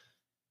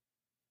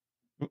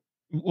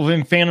 Well,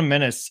 in Phantom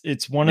Menace,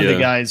 it's one of the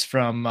guys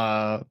from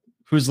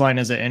Whose Line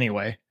Is It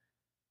Anyway?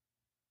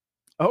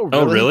 Oh, really?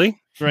 Oh,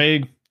 really?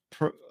 Greg.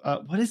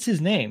 What is his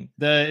name?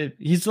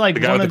 He's like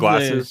the guy with the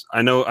glasses.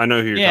 I know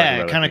who you're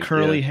talking about. Kind of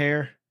curly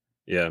hair.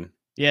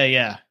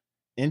 Yeah.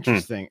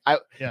 Interesting.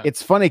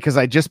 It's funny because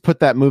I just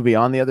put that movie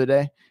on the other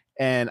day,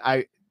 and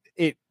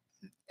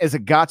as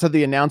it got to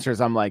the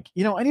announcers, I'm like,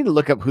 I need to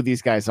look up who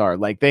these guys are.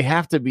 Like they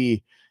have to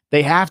be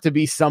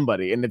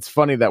somebody. And it's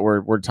funny that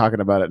we're talking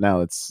about it now.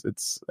 It's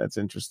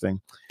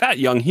interesting. That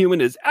young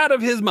human is out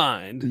of his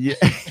mind. Yeah.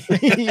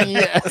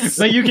 Yes.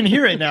 So you can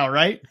hear it now,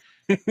 right?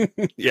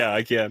 Yeah,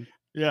 I can.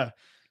 Yeah.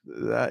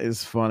 That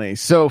is funny.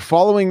 So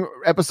following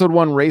episode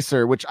 1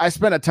 Racer, which I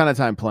spent a ton of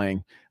time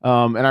playing.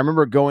 And I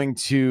remember going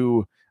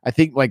to, I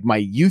think like my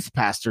youth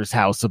pastor's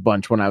house a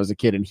bunch when I was a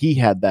kid, and he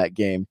had that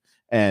game.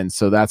 And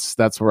so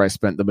that's where I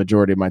spent the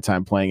majority of my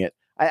time playing it.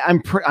 I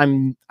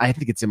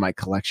think it's in my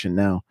collection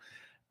now.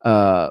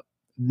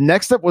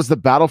 Next up was the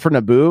Battle for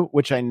Naboo,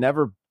 which I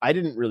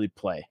didn't really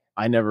play.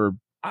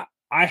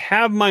 I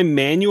have my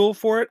manual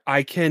for it.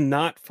 I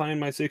cannot find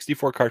my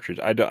 64 cartridge.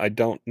 I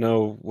don't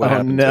know what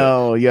happened.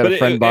 No, you had a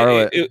friend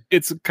borrow it.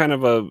 It's kind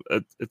of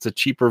it's a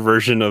cheaper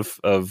version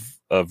of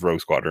Rogue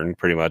Squadron,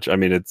 pretty much. I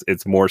mean,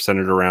 it's more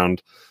centered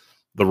around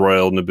the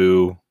Royal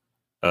Naboo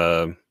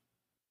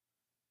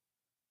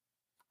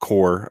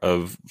core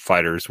of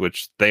fighters,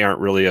 which they aren't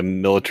really a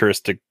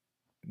militaristic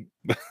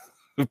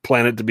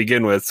planet to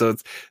begin with, so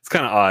it's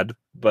kind of odd.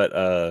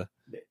 But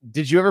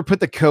did you ever put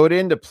the code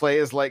in to play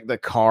as like the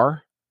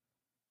car?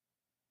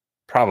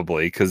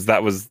 Probably, because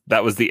that was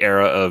the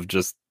era of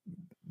just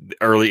the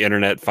early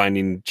internet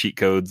finding cheat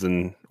codes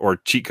or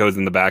cheat codes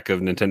in the back of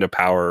Nintendo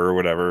Power or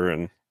whatever,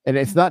 and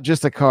it's not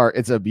just a car;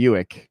 it's a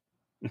Buick.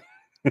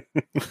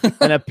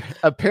 And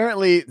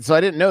apparently, so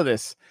I didn't know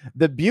this.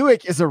 The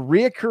Buick is a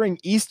reoccurring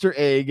Easter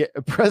egg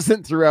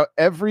present throughout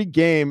every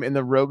game in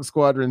the Rogue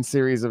Squadron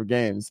series of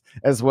games,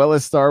 as well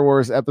as Star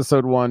Wars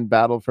Episode 1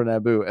 Battle for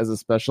Naboo as a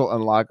special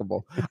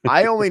unlockable.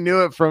 I only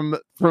knew it from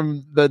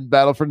the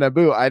Battle for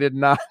Naboo. I did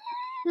not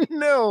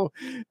No,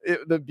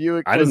 the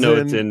Buick. I didn't know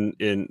it's in.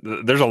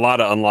 There's a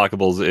lot of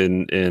unlockables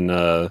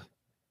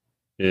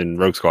in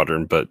Rogue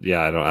Squadron, but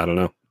yeah, I don't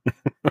know.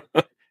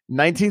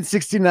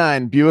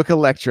 1969 Buick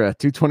Electra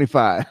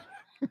 225.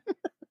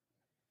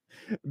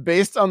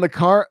 Based on the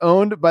car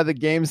owned by the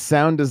game's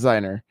sound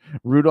designer,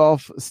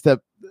 Rudolf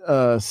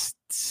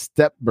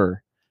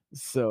Stepber.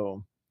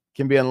 So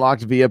can be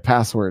unlocked via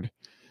password.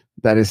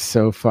 That is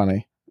so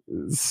funny.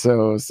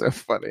 So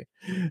funny.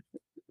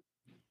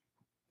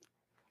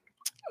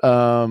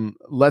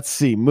 Let's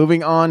see.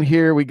 Moving on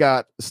here, we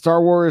got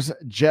Star Wars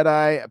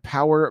Jedi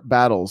Power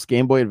Battles,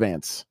 Game Boy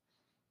Advance.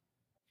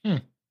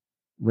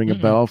 Ring a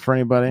bell for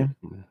anybody?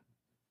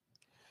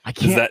 I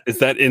can't. Is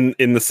that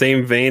in the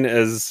same vein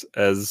as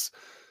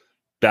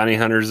Bounty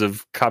Hunters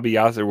of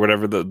Kabayas or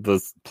whatever the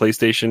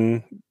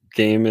PlayStation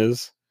game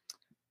is?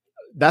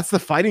 That's the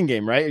fighting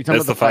game, right? You're talking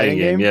That's about the fighting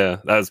game? Yeah,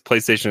 that was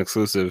PlayStation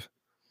exclusive,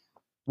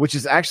 which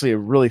is actually a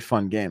really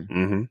fun game.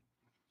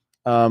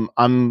 Mm-hmm.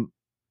 I'm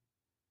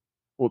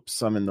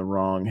in the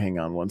wrong. Hang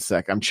on one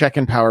sec. I'm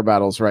checking Power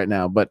Battles right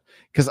now, but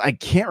because I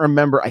can't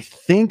remember. I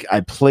think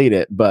I played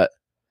it, but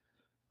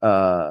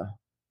I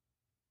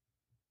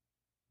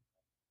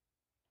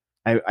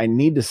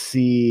need to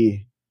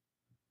see.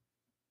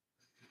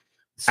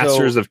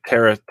 Masters of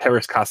Terras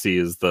Kasi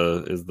is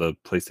the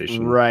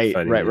PlayStation.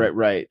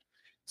 Right.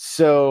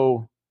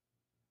 So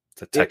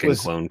it's a Tekken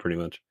clone, pretty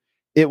much.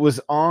 It was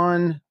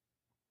on.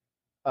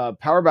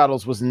 Power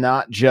Battles was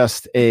not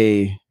just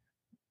it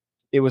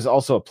was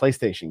also a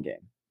PlayStation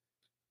game.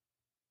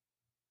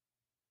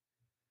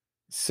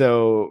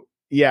 So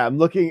yeah, I'm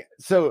looking.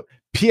 So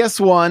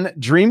PS1,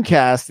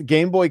 Dreamcast,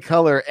 Game Boy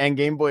Color, and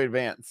Game Boy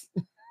Advance.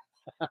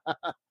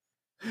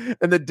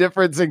 And the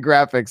difference in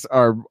graphics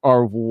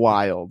are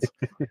wild.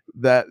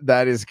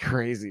 that is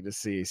crazy to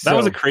see. That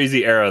was a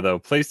crazy era, though.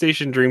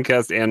 PlayStation,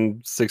 Dreamcast,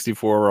 and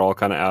 64 were all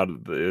kind of out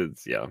of the.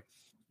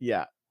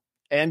 Yeah,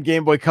 and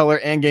Game Boy Color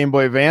and Game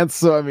Boy Advance.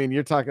 So I mean,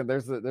 you're talking.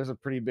 There's a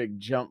pretty big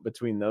jump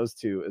between those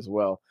two as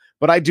well.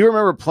 But I do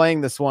remember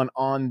playing this one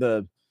on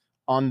the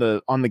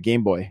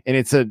Game Boy,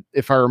 and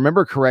if I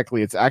remember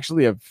correctly, it's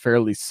actually a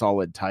fairly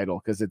solid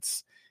title because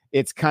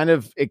it kind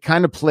of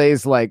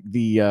plays like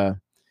the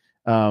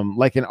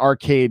like an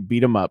arcade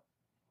beat 'em up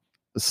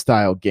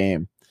style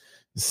game.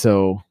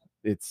 So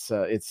it's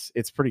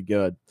pretty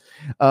good.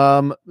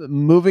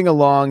 Moving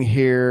along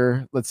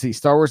here, let's see.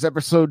 Star Wars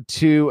Episode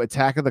 2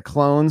 Attack of the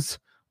Clones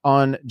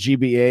on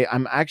GBA.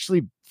 I'm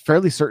actually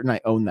fairly certain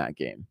I own that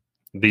game.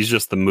 These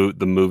just the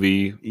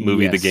movie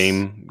yes. The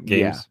game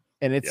games. Yeah.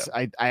 And it's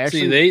I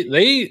actually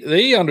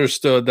they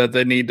understood that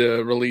they need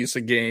to release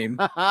a game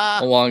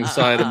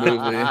alongside a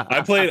movie.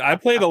 I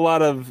played a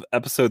lot of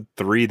Episode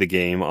 3, the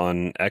game,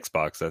 on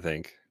Xbox, I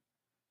think.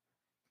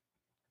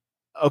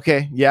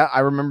 Okay, yeah,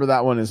 I remember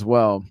that one as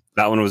well.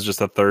 That one was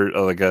just a third,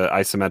 like a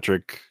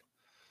isometric.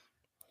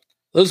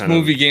 Those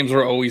movie games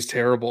were always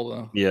terrible,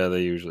 though. Yeah,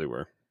 they usually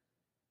were.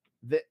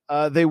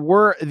 They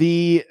were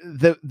the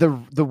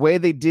way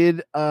they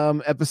did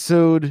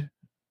episode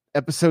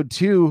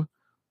 2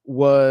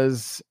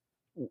 was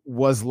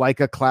like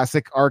a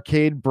classic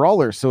arcade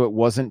brawler, so it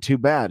wasn't too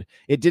bad.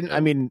 It didn't. I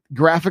mean,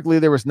 graphically,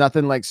 there was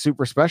nothing like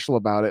super special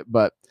about it,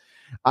 but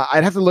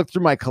I'd have to look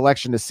through my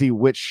collection to see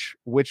which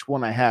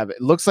one I have.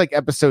 It looks like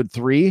Episode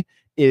 3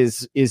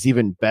 is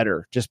even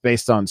better, just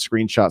based on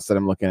screenshots that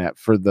I'm looking at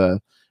for the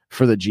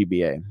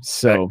GBA.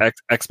 So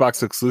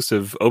Xbox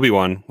exclusive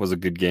Obi-Wan was a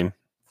good game.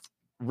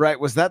 Right?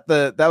 Was that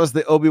was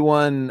the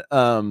Obi-Wan?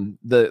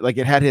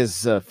 It had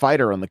his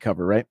fighter on the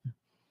cover, right?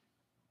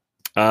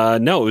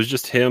 No, it was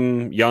just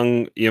him,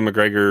 young Ian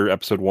McGregor,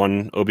 Episode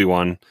 1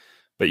 Obi-Wan,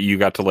 but you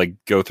got to like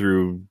go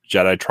through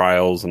Jedi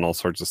trials and all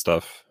sorts of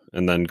stuff,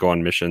 and then go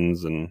on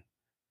missions and.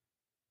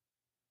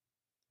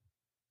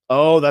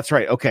 Oh, that's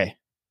right. Okay,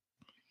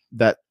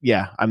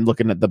 I'm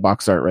looking at the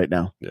box art right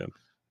now.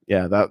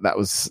 Yeah, that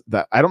was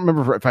that. I don't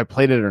remember if I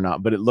played it or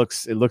not, but it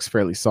looks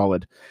fairly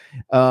solid.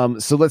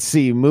 So let's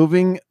see.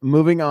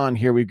 Moving on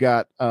here, we've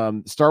got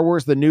Star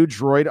Wars: The New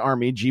Droid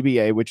Army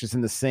 (GBA), which is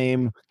in the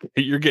same.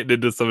 You're getting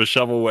into some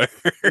shovelware.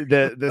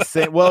 the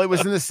same. Well, it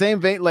was in the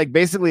same vein, like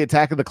basically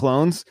Attack of the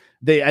Clones.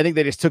 I think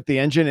they just took the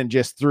engine and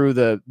just took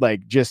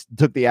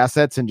the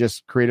assets and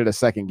just created a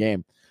second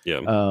game.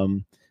 Yeah.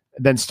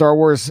 Then Star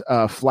Wars: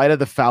 Flight of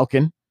the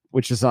Falcon,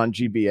 which is on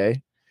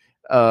GBA.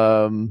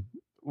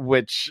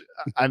 Which,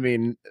 I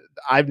mean,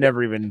 I've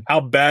never even. How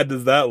bad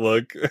does that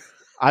look?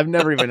 I've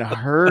never even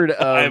heard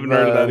of. I haven't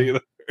heard of that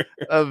either.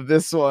 Of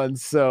this one,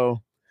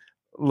 so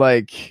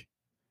like,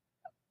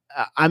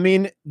 I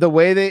mean, the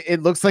way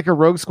it looks like a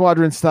Rogue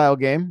Squadron style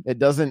game. It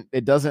doesn't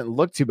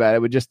look too bad.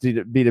 It would just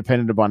be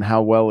dependent upon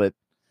how well it,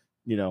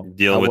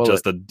 deal with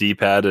just a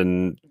D-pad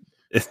and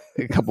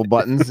a couple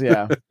buttons.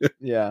 Yeah,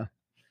 yeah.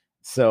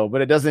 So, but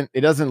it doesn't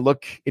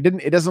look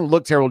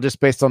terrible just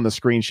based on the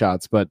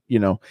screenshots, but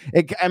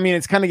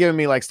it's kind of giving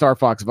me like Star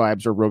Fox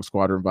vibes or Rogue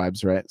Squadron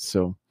vibes, right?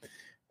 So,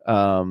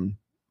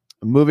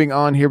 Moving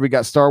on here, we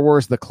got Star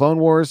Wars: The Clone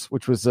Wars,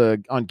 which was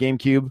on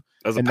GameCube.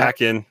 That was a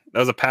pack-in. That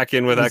was a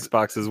pack-in with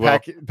Xbox as well.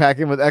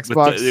 Pack-in with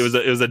Xbox.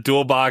 It was a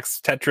dual box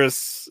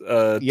Tetris.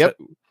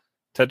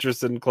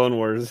 Tetris and Clone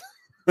Wars.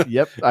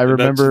 Yep, I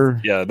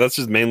remember. That's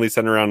just mainly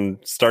centered around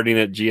starting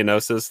at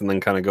Geonosis and then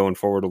kind of going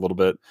forward a little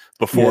bit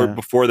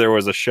before there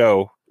was a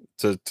show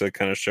to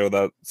kind of show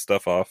that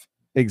stuff off.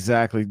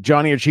 Exactly.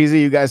 Johnny or Cheesy,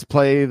 you guys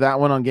play that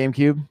one on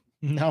GameCube?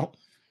 No.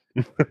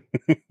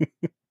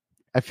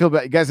 I feel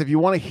bad, guys. If you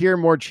want to hear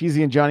more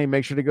Cheesy and Johnny,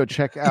 make sure to go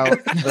check out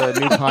the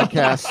new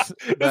podcast.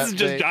 This is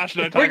just Josh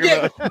and I talking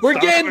about. We're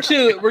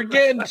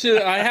getting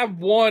to. I have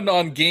one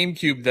on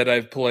GameCube that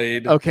I've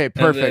played. Okay,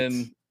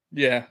 perfect.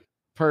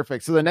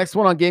 Perfect. So the next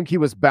one on GameCube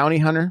was Bounty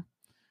Hunter,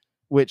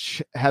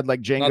 which had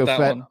like Jango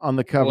Fett on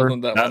the cover.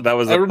 That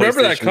was. I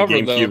remember that cover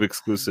GameCube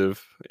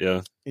exclusive.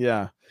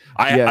 Yeah.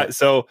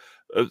 So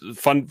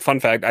fun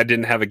fact: I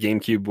didn't have a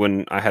GameCube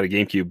when I had a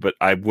GameCube, but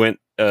I went.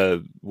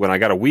 When I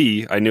got a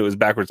Wii, I knew it was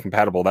backwards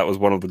compatible. That was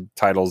one of the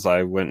titles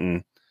I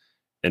went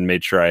and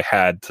made sure I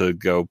had to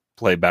go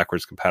play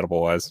backwards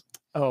compatible wise.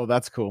 Oh,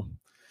 that's cool.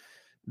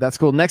 That's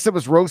cool. Next up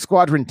was Rogue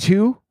Squadron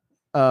 2.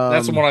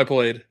 That's the one I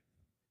played.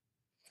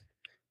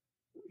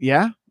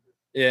 Yeah?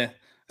 Yeah.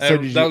 So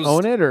did you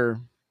own it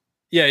or?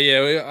 Yeah,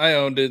 I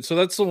owned it. So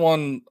that's the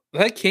one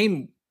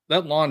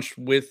that launched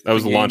with. That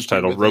was the launch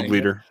title, Rogue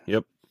Leader.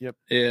 Yep.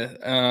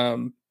 Yeah.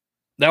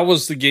 That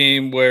was the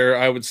game where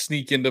I would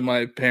sneak into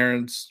my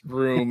parents'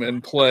 room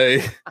and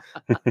play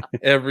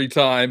every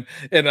time.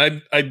 And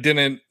I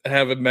didn't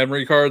have a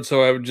memory card,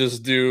 so I would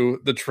just do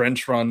the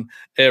trench run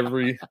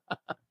every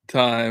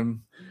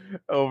time.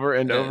 Over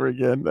and over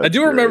again. I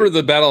do remember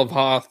the Battle of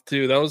Hoth,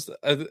 too. That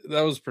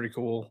was pretty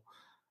cool.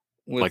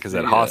 Like I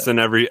said, Hoth's in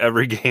every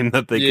game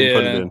that they can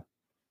put it in.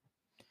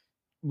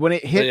 When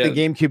it hit the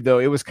GameCube, though,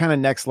 it was kind of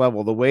next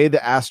level. The way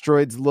the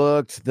asteroids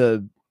looked,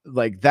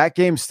 that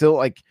game still,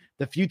 like,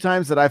 the few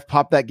times that I've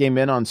popped that game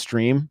in on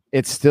stream,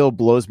 it still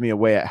blows me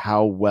away at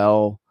how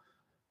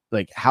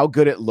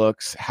good it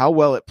looks, how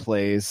well it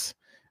plays.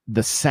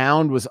 The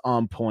sound was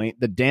on point.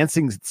 The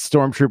dancing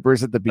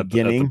stormtroopers at the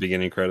beginning, at the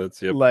beginning credits.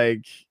 Yep.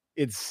 Like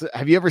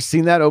have you ever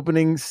seen that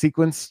opening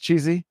sequence,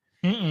 Cheesy?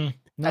 Mm-mm.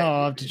 No,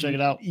 I'll have to check it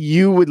out.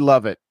 You would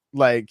love it.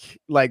 Like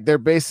they're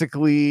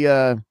basically,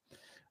 I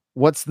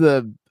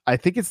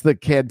think it's the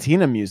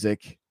Cantina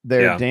music.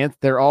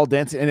 They're all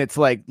dancing, and it's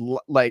like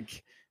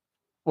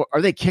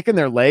are they kicking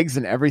their legs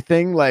and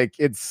everything? Like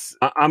it's.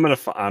 I'm gonna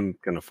find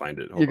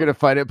it. You're gonna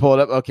find it. Pull it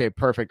up. Okay,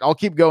 perfect. I'll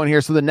keep going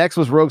here. So the next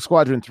was Rogue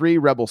Squadron 3: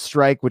 Rebel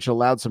Strike, which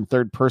allowed some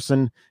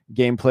third-person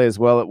gameplay as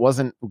well. It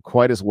wasn't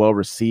quite as well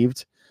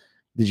received.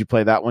 Did you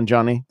play that one,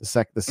 Johnny?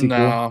 The sequel?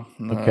 No.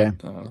 Okay.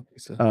 No,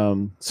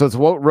 so it's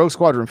Rogue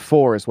Squadron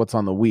 4 is what's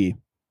on the Wii.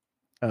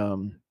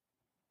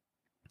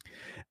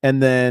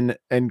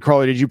 And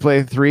Crawley, did you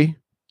play 3,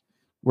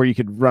 where you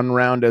could run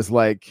around as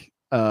like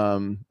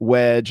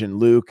Wedge and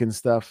Luke and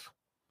stuff?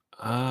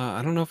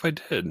 I don't know if I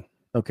did.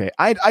 Okay,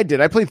 I did.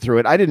 I played through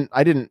it. I didn't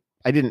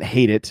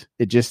hate it.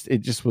 It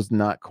just was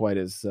not quite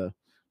as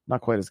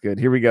good.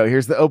 Here we go.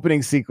 Here's the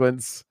opening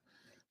sequence.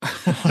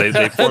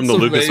 They formed the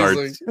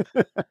LucasArts.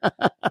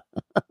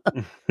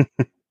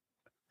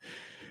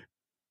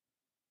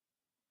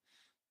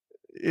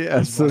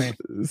 Yeah,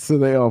 so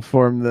they all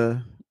formed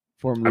the.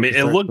 I mean,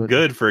 it looked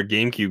good for a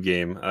GameCube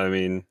game. I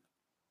mean,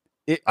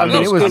 it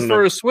was good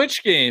for a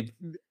Switch game.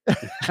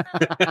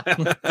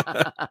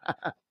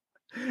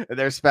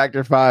 There's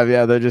Factor 5.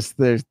 Yeah,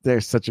 they're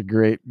such a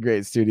great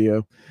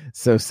studio.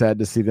 So sad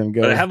to see them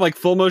go. But it had like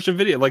full motion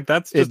video. Like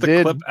that's just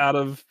a clip out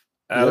of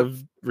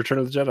Return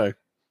of the Jedi.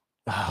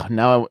 Oh,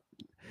 now,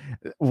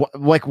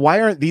 like, why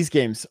aren't these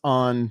games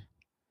on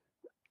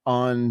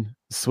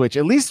Switch?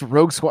 At least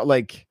Rogue Squad,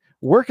 like,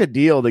 work a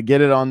deal to get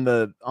it on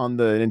the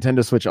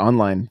Nintendo Switch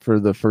Online for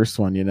the first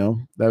one. You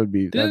know, that'd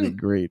be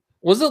great.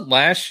 Was it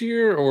last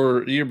year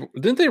or year?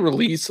 Didn't they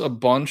release a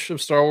bunch of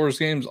Star Wars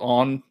games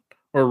on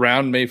or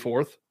around May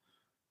 4th?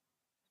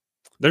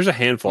 There's a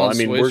handful. On I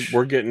mean, Switch?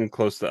 we're getting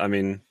close to. I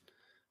mean,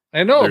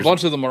 I know a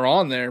bunch of them are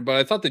on there, but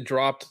I thought they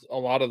dropped a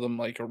lot of them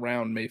like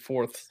around May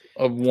 4th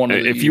of one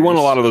of the If you want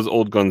a lot of those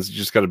old guns, you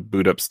just got to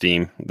boot up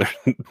Steam.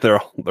 They're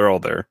all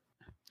there.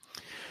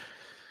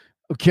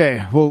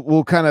 Okay,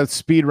 we'll kind of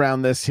speed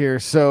round this here.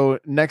 So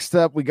next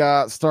up, we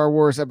got Star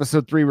Wars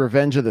Episode 3: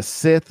 Revenge of the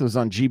Sith. It was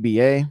on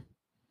GBA.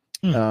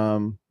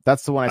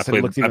 That's the one I said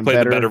looked even better.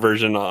 I played the better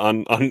version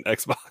on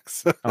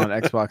Xbox. On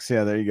Xbox,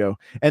 yeah, there you go.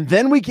 And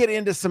then we get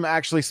into some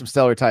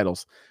stellar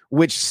titles,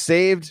 which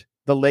saved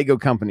the Lego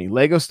company.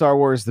 Lego Star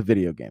Wars, the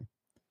video game.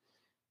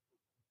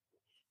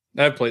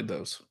 I've played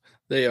those.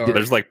 They are.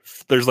 There's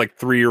like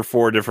 3 or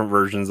 4 different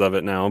versions of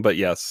it now, but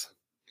yes.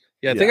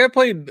 Yeah, I think I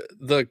played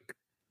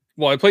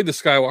I played the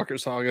Skywalker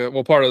Saga.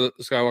 Well, part of the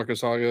Skywalker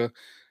Saga.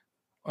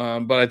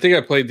 But I think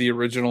I played the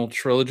original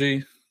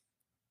trilogy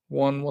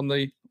one when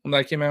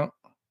that came out.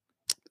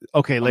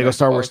 Okay, Lego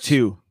Star Wars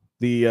 2,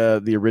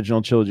 the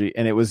original trilogy,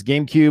 and it was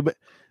GameCube,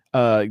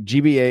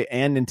 GBA,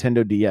 and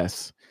Nintendo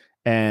DS.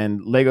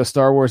 And Lego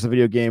Star Wars, the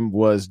video game,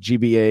 was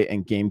GBA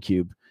and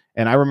GameCube.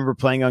 And I remember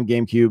playing on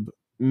GameCube,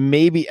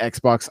 maybe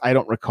Xbox. I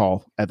don't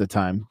recall at the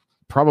time.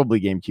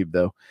 Probably GameCube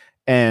though.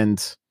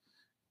 And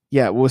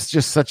yeah, it was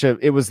just such an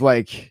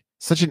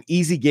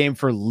easy game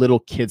for little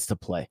kids to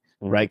play,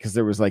 right? Because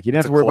there was like, you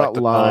didn't have to worry about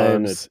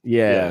lives.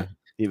 Yeah.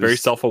 It very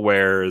was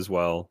self-aware as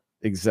well.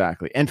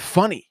 exactly. And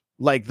funny,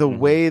 like the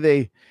way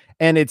there's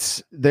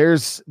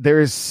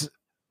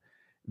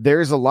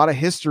a lot of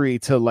history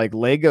to like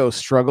Lego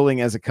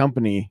struggling as a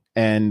company.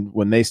 And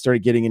when they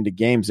started getting into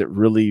games, it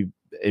really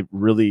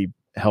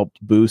helped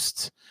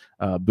boost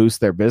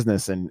their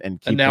business and keep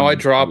and now I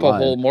drop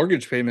alive. a whole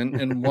mortgage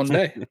payment in one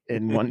day.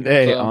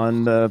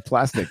 On the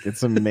plastic.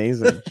 It's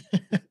amazing.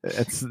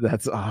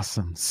 That's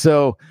awesome.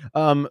 So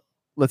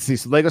let's see.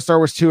 So Lego Star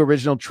Wars 2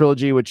 original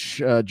trilogy,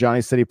 which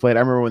Johnny said he played. I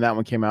remember when that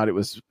one came out, it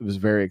was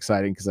very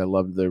exciting because I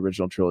loved the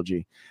original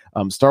trilogy.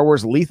 Star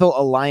Wars Lethal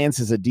Alliance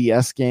is a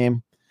DS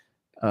game.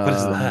 What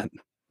is that?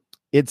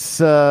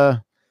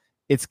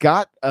 It's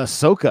got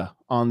Ahsoka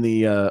on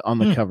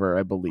the cover,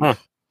 I believe. Huh.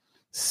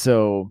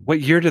 So what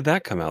year did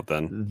that come out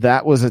then?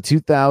 That was a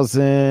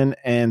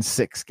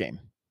 2006 game.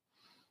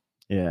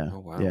 Yeah. Oh,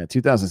 wow. Yeah,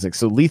 2006.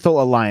 So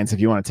Lethal Alliance, if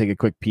you want to take a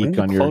quick peek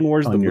when did Clone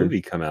Wars the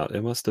movie come out?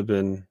 It must have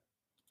been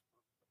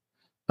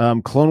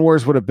Clone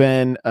Wars would have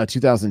been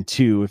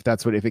 2002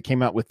 if it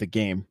came out with the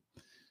game.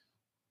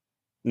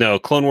 No,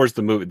 Clone Wars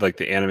the movie, like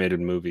the animated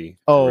movie.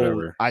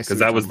 Oh, I see. Because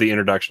that was the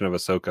introduction of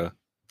Ahsoka.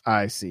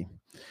 I see.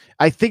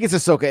 I think it's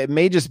Ahsoka. It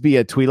may just be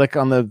a Twi'lek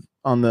on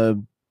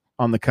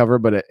the cover,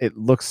 but it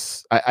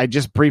looks. I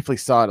just briefly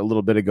saw it a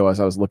little bit ago as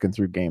I was looking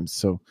through games.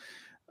 So,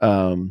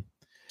 if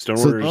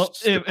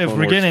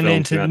we're getting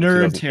into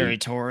nerd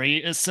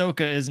territory,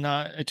 Ahsoka is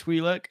not a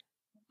Twi'lek.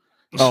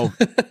 Oh,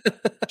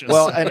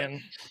 well,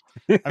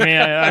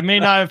 I may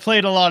not have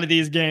played a lot of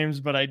these games,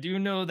 but I do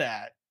know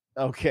that.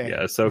 Okay.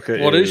 Yeah,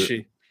 Ahsoka. What is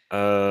she?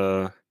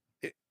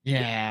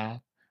 Yeah.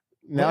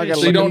 Now I got.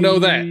 So you don't know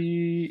that.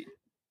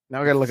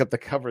 Now I got to look up the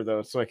cover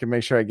though, so I can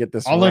make sure I get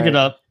this. I'll look it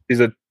up. He's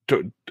a.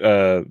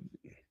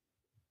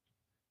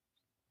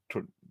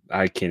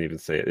 I can't even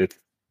say it. It's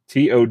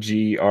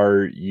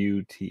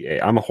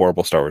Togruta. I'm a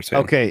horrible Star Wars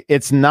fan. Okay,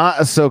 it's not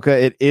Ahsoka.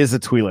 It is a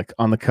Twi'lek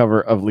on the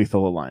cover of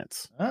Lethal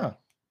Alliance. Oh,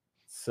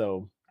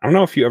 so I don't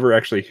know if you ever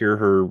actually hear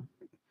her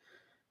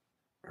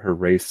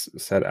race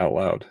said out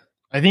loud.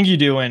 I think you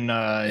do in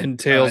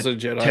Tales of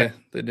Jedi.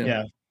 They did.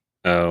 Yeah.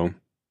 Oh.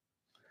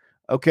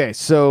 Okay,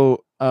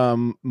 so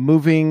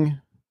moving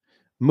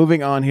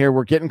on here.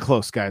 We're getting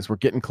close, guys. We're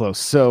getting close.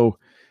 So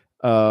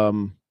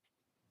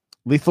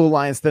Lethal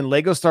Alliance, then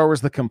Lego Star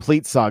Wars The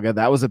Complete Saga.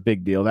 That was a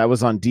big deal. That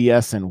was on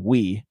DS and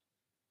Wii.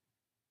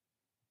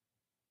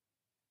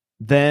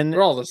 Then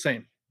They're all the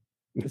same,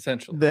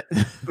 essentially. Like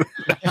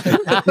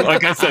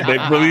I said,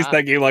 they've released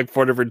that game like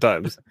 4 different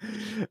times.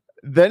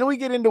 Then we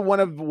get into one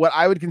of what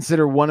I would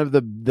consider one of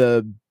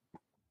the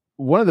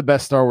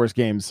best Star Wars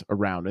games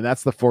around, and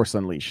that's The Force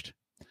Unleashed.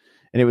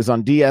 And it was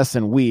on DS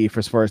and Wii for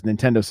as far as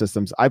Nintendo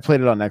systems. I played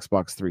it on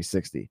Xbox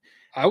 360.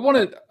 I want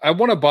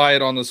to buy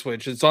it on the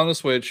Switch. It's on the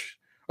Switch.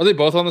 Are they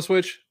both on the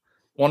Switch?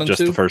 1 and 2?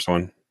 Just the first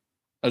one.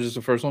 Oh, just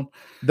the first one?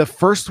 The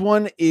first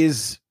one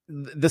is...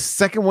 The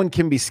second one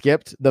can be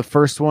skipped. The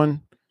first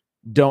one,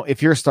 don't.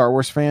 If you're a Star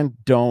Wars fan,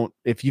 don't.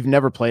 If you've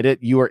never played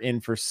it, you are in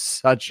for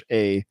such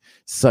a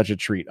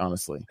treat,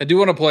 honestly. I do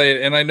want to play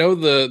it, and I know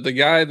the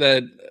guy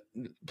that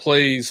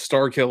plays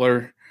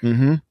Starkiller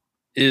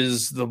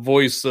is the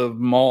voice of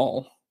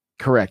Maul.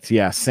 Correct.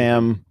 Yeah,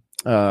 Sam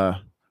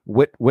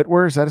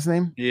Witwer, is that his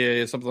name?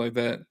 Yeah, something like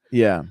that.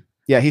 Yeah.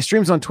 He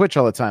streams on Twitch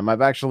all the time.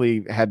 I've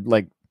actually had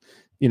been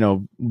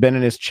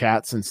in his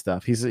chats and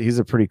stuff. He's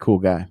a pretty cool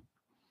guy.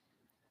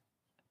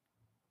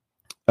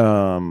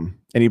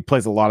 And he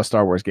plays a lot of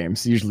Star Wars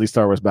games, usually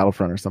Star Wars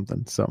Battlefront or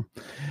something. So,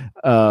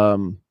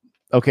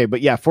 okay,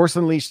 but yeah, Force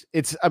Unleashed.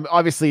 It's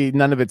obviously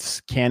none of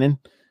it's canon,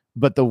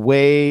 but the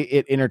way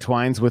it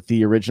intertwines with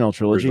the original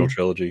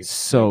trilogy,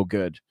 so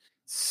good.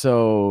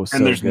 So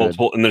there's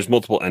good.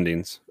 multiple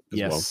endings.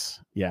 As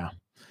well.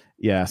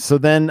 Yeah. So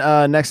then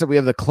next up we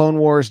have the Clone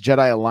Wars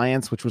Jedi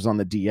Alliance, which was on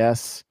the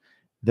DS.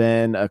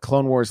 Then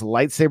Clone Wars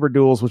Lightsaber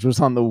Duels, which was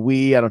on the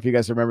Wii. I don't know if you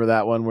guys remember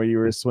that one where you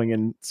were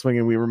swinging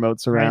Wii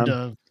remotes around. Kind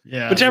of,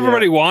 yeah. Which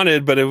everybody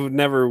wanted, but it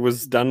never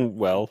was done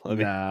well.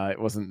 Nah, it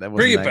wasn't. That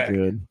wasn't that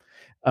good.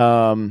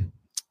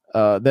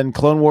 Then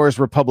Clone Wars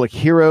Republic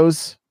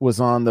Heroes was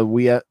on the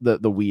Wii,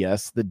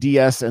 the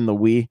DS, and the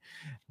Wii.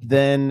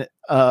 Then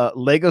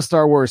Lego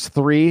Star Wars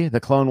 3, the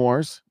Clone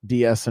Wars,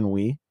 DS and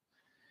Wii.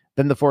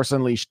 Then The Force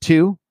Unleashed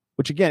 2,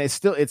 which again,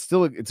 it's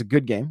a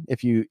good game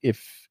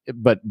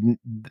but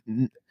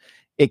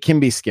it can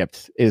be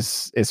skipped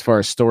as far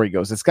as story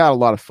goes. It's got a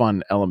lot of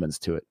fun elements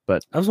to it,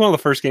 but that was one of the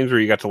first games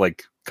where you got to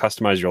like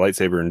customize your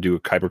lightsaber and do a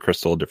kyber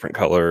crystal a different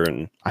color.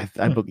 And I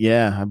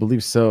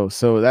believe so.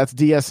 So that's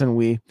DS and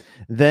Wii.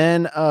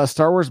 Then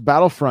Star Wars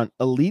Battlefront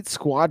Elite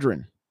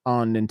Squadron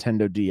on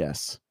Nintendo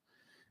DS.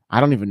 I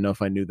don't even know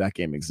if I knew that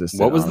game existed.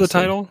 What was the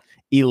title?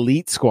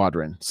 Elite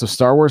Squadron. So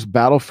Star Wars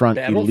Battlefront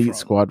Elite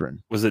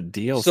Squadron. Was it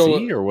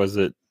DLC or was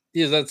it?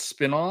 Is that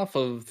spin-off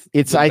of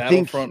it's I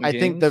think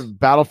the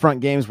Battlefront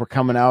games were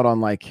coming out on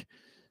like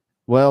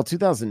Well,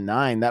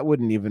 2009, that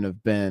wouldn't even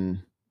have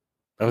been.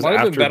 That was Might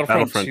have after been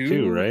Battlefront 2,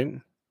 2, right?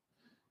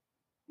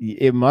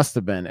 It must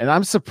have been. And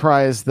I'm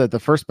surprised that the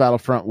first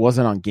Battlefront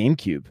wasn't on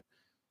GameCube.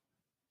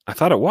 I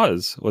thought it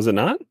was. Was it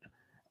not?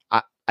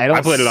 I don't.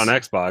 I played it on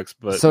Xbox,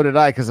 but so did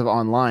I because of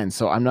online.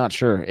 So I'm not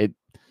sure.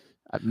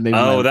 Maybe.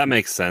 That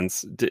makes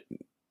sense.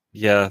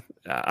 Yeah,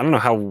 I don't know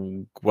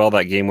how well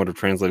that game would have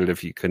translated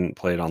if you couldn't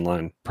play it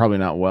online. Probably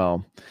not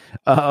well.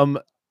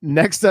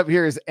 Next up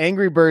here is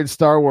Angry Birds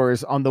Star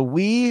Wars on the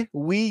Wii,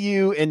 Wii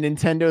U, and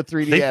Nintendo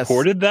 3DS. They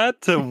ported that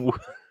to.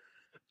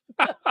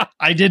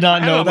 I did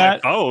not know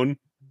that. Phone.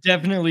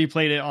 Definitely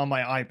played it on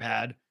my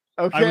iPad.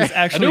 Okay. I was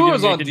actually knew it going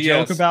was to on make a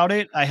DS. joke about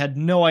it. I had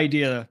no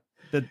idea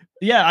that.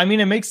 Yeah, I mean,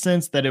 it makes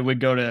sense that it would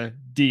go to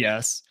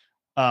DS.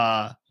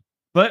 But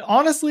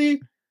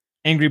honestly,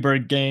 Angry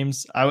Bird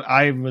games,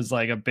 I was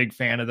like a big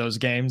fan of those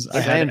games.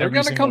 I had They're every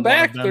gonna single come one of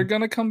back. them. They're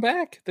gonna come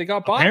back. They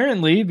got bought.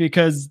 Apparently,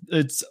 because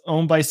it's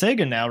owned by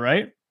Sega now,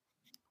 right?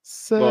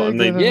 Well, and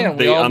they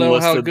we all know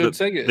how unlisted good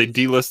Sega is. They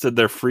delisted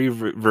their free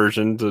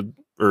version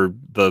or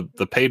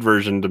the paid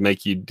version to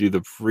make you do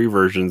the free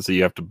version, so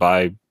you have to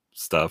buy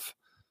stuff.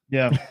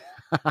 Yeah,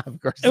 Of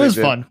course, it was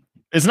they did. fun.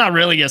 It's not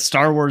really a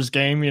Star Wars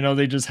game,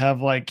 they just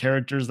have like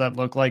characters that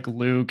look like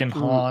Luke and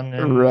Han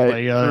and Right,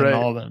 Leia right. and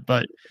all that.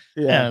 But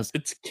Yeah.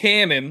 It's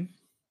canon.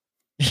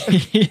 You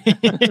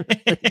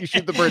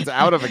shoot the birds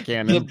out of a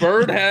cannon. The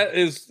bird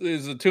is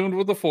attuned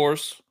with the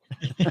Force.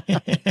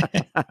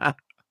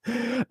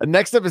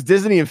 Next up is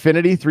Disney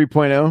Infinity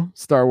 3.0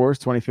 Star Wars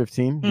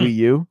 2015 Wii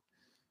U.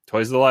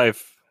 Toys to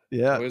life.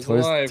 Yeah, Toys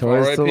toys to life,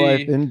 to RIP.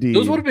 life indeed.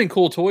 Those would have been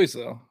cool toys,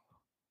 though.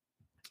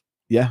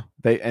 Yeah,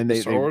 they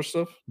Star Wars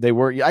stuff. They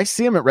were. I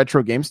see them at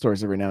retro game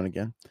stores every now and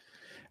again.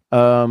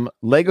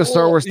 Lego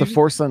Star Wars: The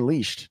Force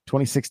Unleashed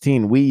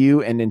 2016 Wii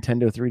U and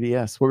Nintendo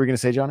 3DS. What were we going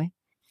to say, Johnny?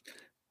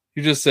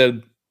 You just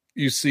said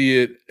you see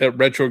it at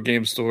retro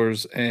game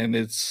stores, and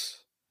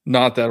it's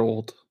not that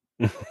old.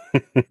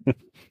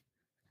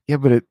 Yeah,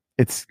 but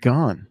it's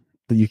gone.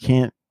 You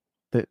can't.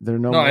 They're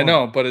no. No, I more.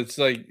 know, but it's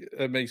like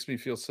it makes me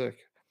feel sick.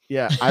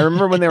 Yeah, I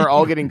remember when they were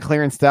all getting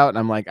clearanced out, and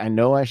I'm like, I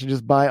know I should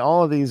just buy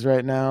all of these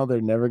right now. They're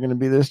never going to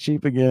be this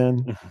cheap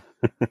again.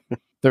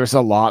 There's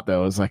a lot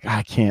though. It's like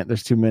I can't.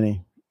 There's too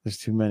many.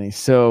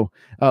 So,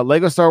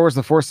 Lego Star Wars: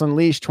 The Force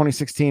Unleashed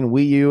 2016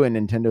 Wii U and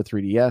Nintendo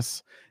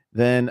 3DS.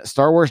 Then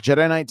Star Wars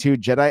Jedi Knight 2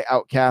 Jedi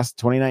Outcast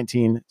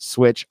 2019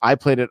 Switch. I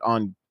played it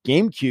on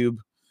GameCube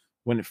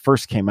when it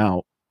first came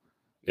out.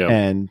 Yeah,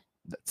 and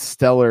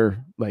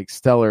stellar. I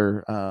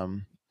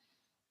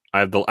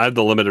have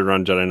the limited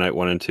run Jedi Knight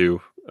 1 and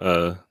 2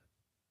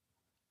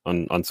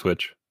 on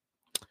Switch.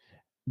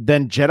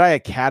 Then Jedi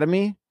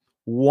Academy,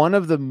 one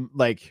of the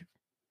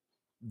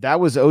that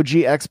was OG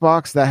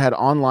Xbox that had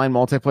online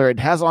multiplayer. It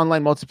has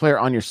online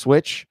multiplayer on your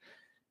Switch,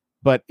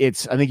 but I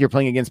think you're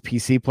playing against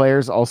PC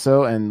players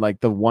also. And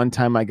like the one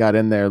time I got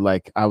in there,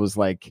 like I was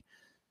like,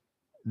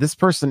 this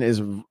person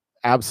is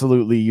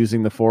absolutely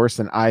using the Force,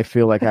 and I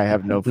feel like I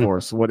have no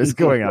Force. What is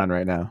going on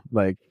right now?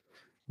 Like,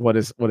 what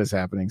is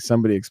happening?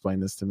 Somebody explain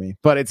this to me.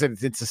 But it's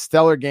a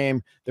stellar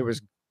game. There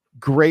was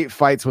great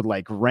fights with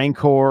like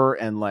Rancor,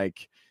 and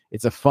like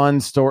it's a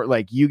fun story.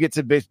 Like you get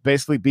to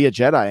basically be a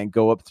Jedi and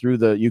go up through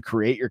you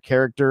create your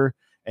character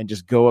and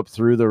just go up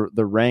through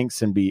the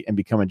ranks and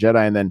become a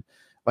Jedi. And then,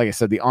 like I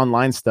said, the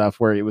online stuff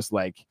where it was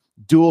like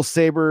dual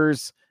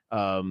sabers,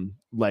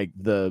 like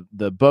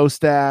the bow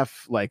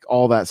staff, like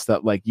all that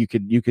stuff. Like you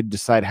could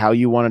decide how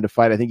you wanted to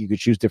fight. I think you could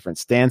choose different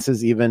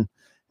stances even,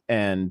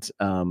 and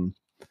then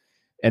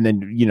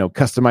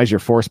customize your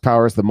Force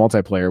powers. The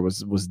multiplayer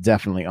was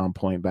definitely on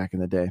point back in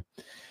the day.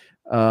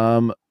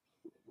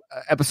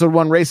 Episode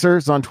 1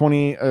 Racers on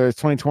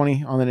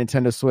 2020 on the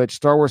Nintendo Switch.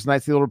 Star Wars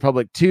Knights of the Old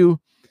Republic 2,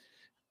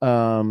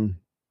 the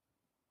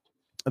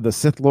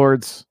Sith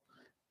Lords,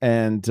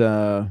 and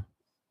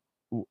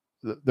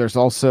there's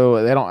also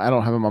I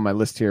don't have them on my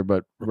list here,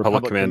 but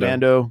Republic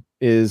Commando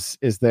is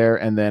there,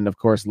 and then of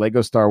course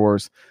Lego Star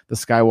Wars: The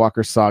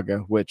Skywalker Saga,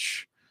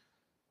 which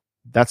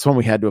that's one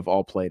we had to have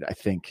all played, I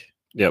think.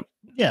 Yep.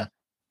 Yeah,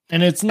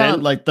 and it's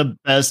not like the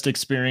best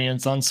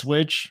experience on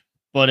Switch,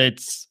 but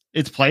it's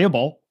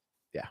playable.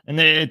 Yeah, and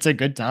it's a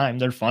good time.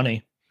 They're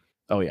funny.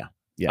 Oh yeah.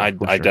 I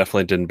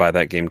definitely didn't buy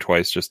that game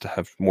twice just to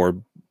have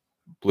more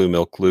blue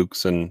milk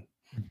Lukes and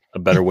a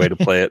better way to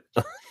play it.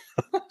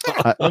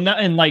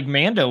 And like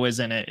Mando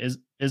is in it,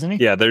 isn't he?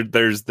 Yeah,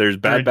 there's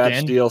Bad Batch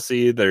Den.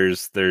 DLC.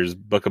 There's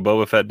Book of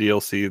Boba Fett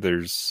DLC.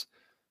 There's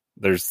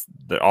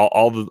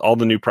all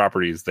the new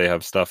properties. They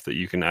have stuff that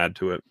you can add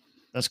to it.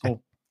 That's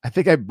cool. I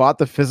think I bought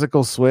the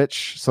physical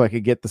Switch so I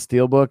could get the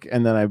Steelbook,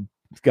 and then I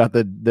got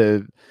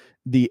the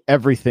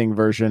everything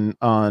version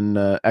on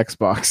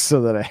Xbox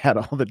so that I had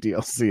all the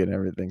DLC and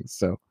everything.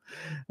 So,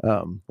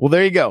 well,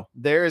 there you go.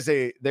 There is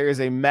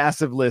a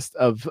massive list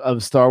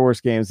of Star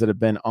Wars games that have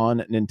been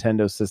on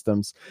Nintendo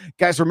systems.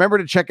 Guys, remember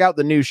to check out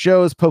the new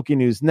shows, Poke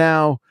News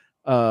Now.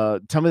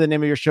 Tell me the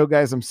name of your show,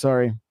 guys. I'm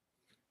sorry.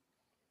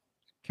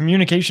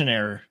 Communication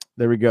error.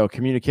 There we go.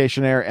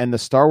 Communication error. And the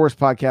Star Wars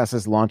podcast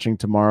is launching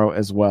tomorrow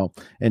as well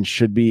and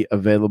should be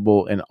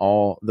available in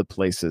all the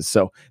places.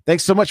 So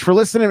thanks so much for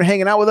listening and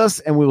hanging out with us.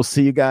 And we will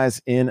see you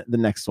guys in the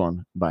next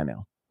one. Bye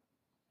now.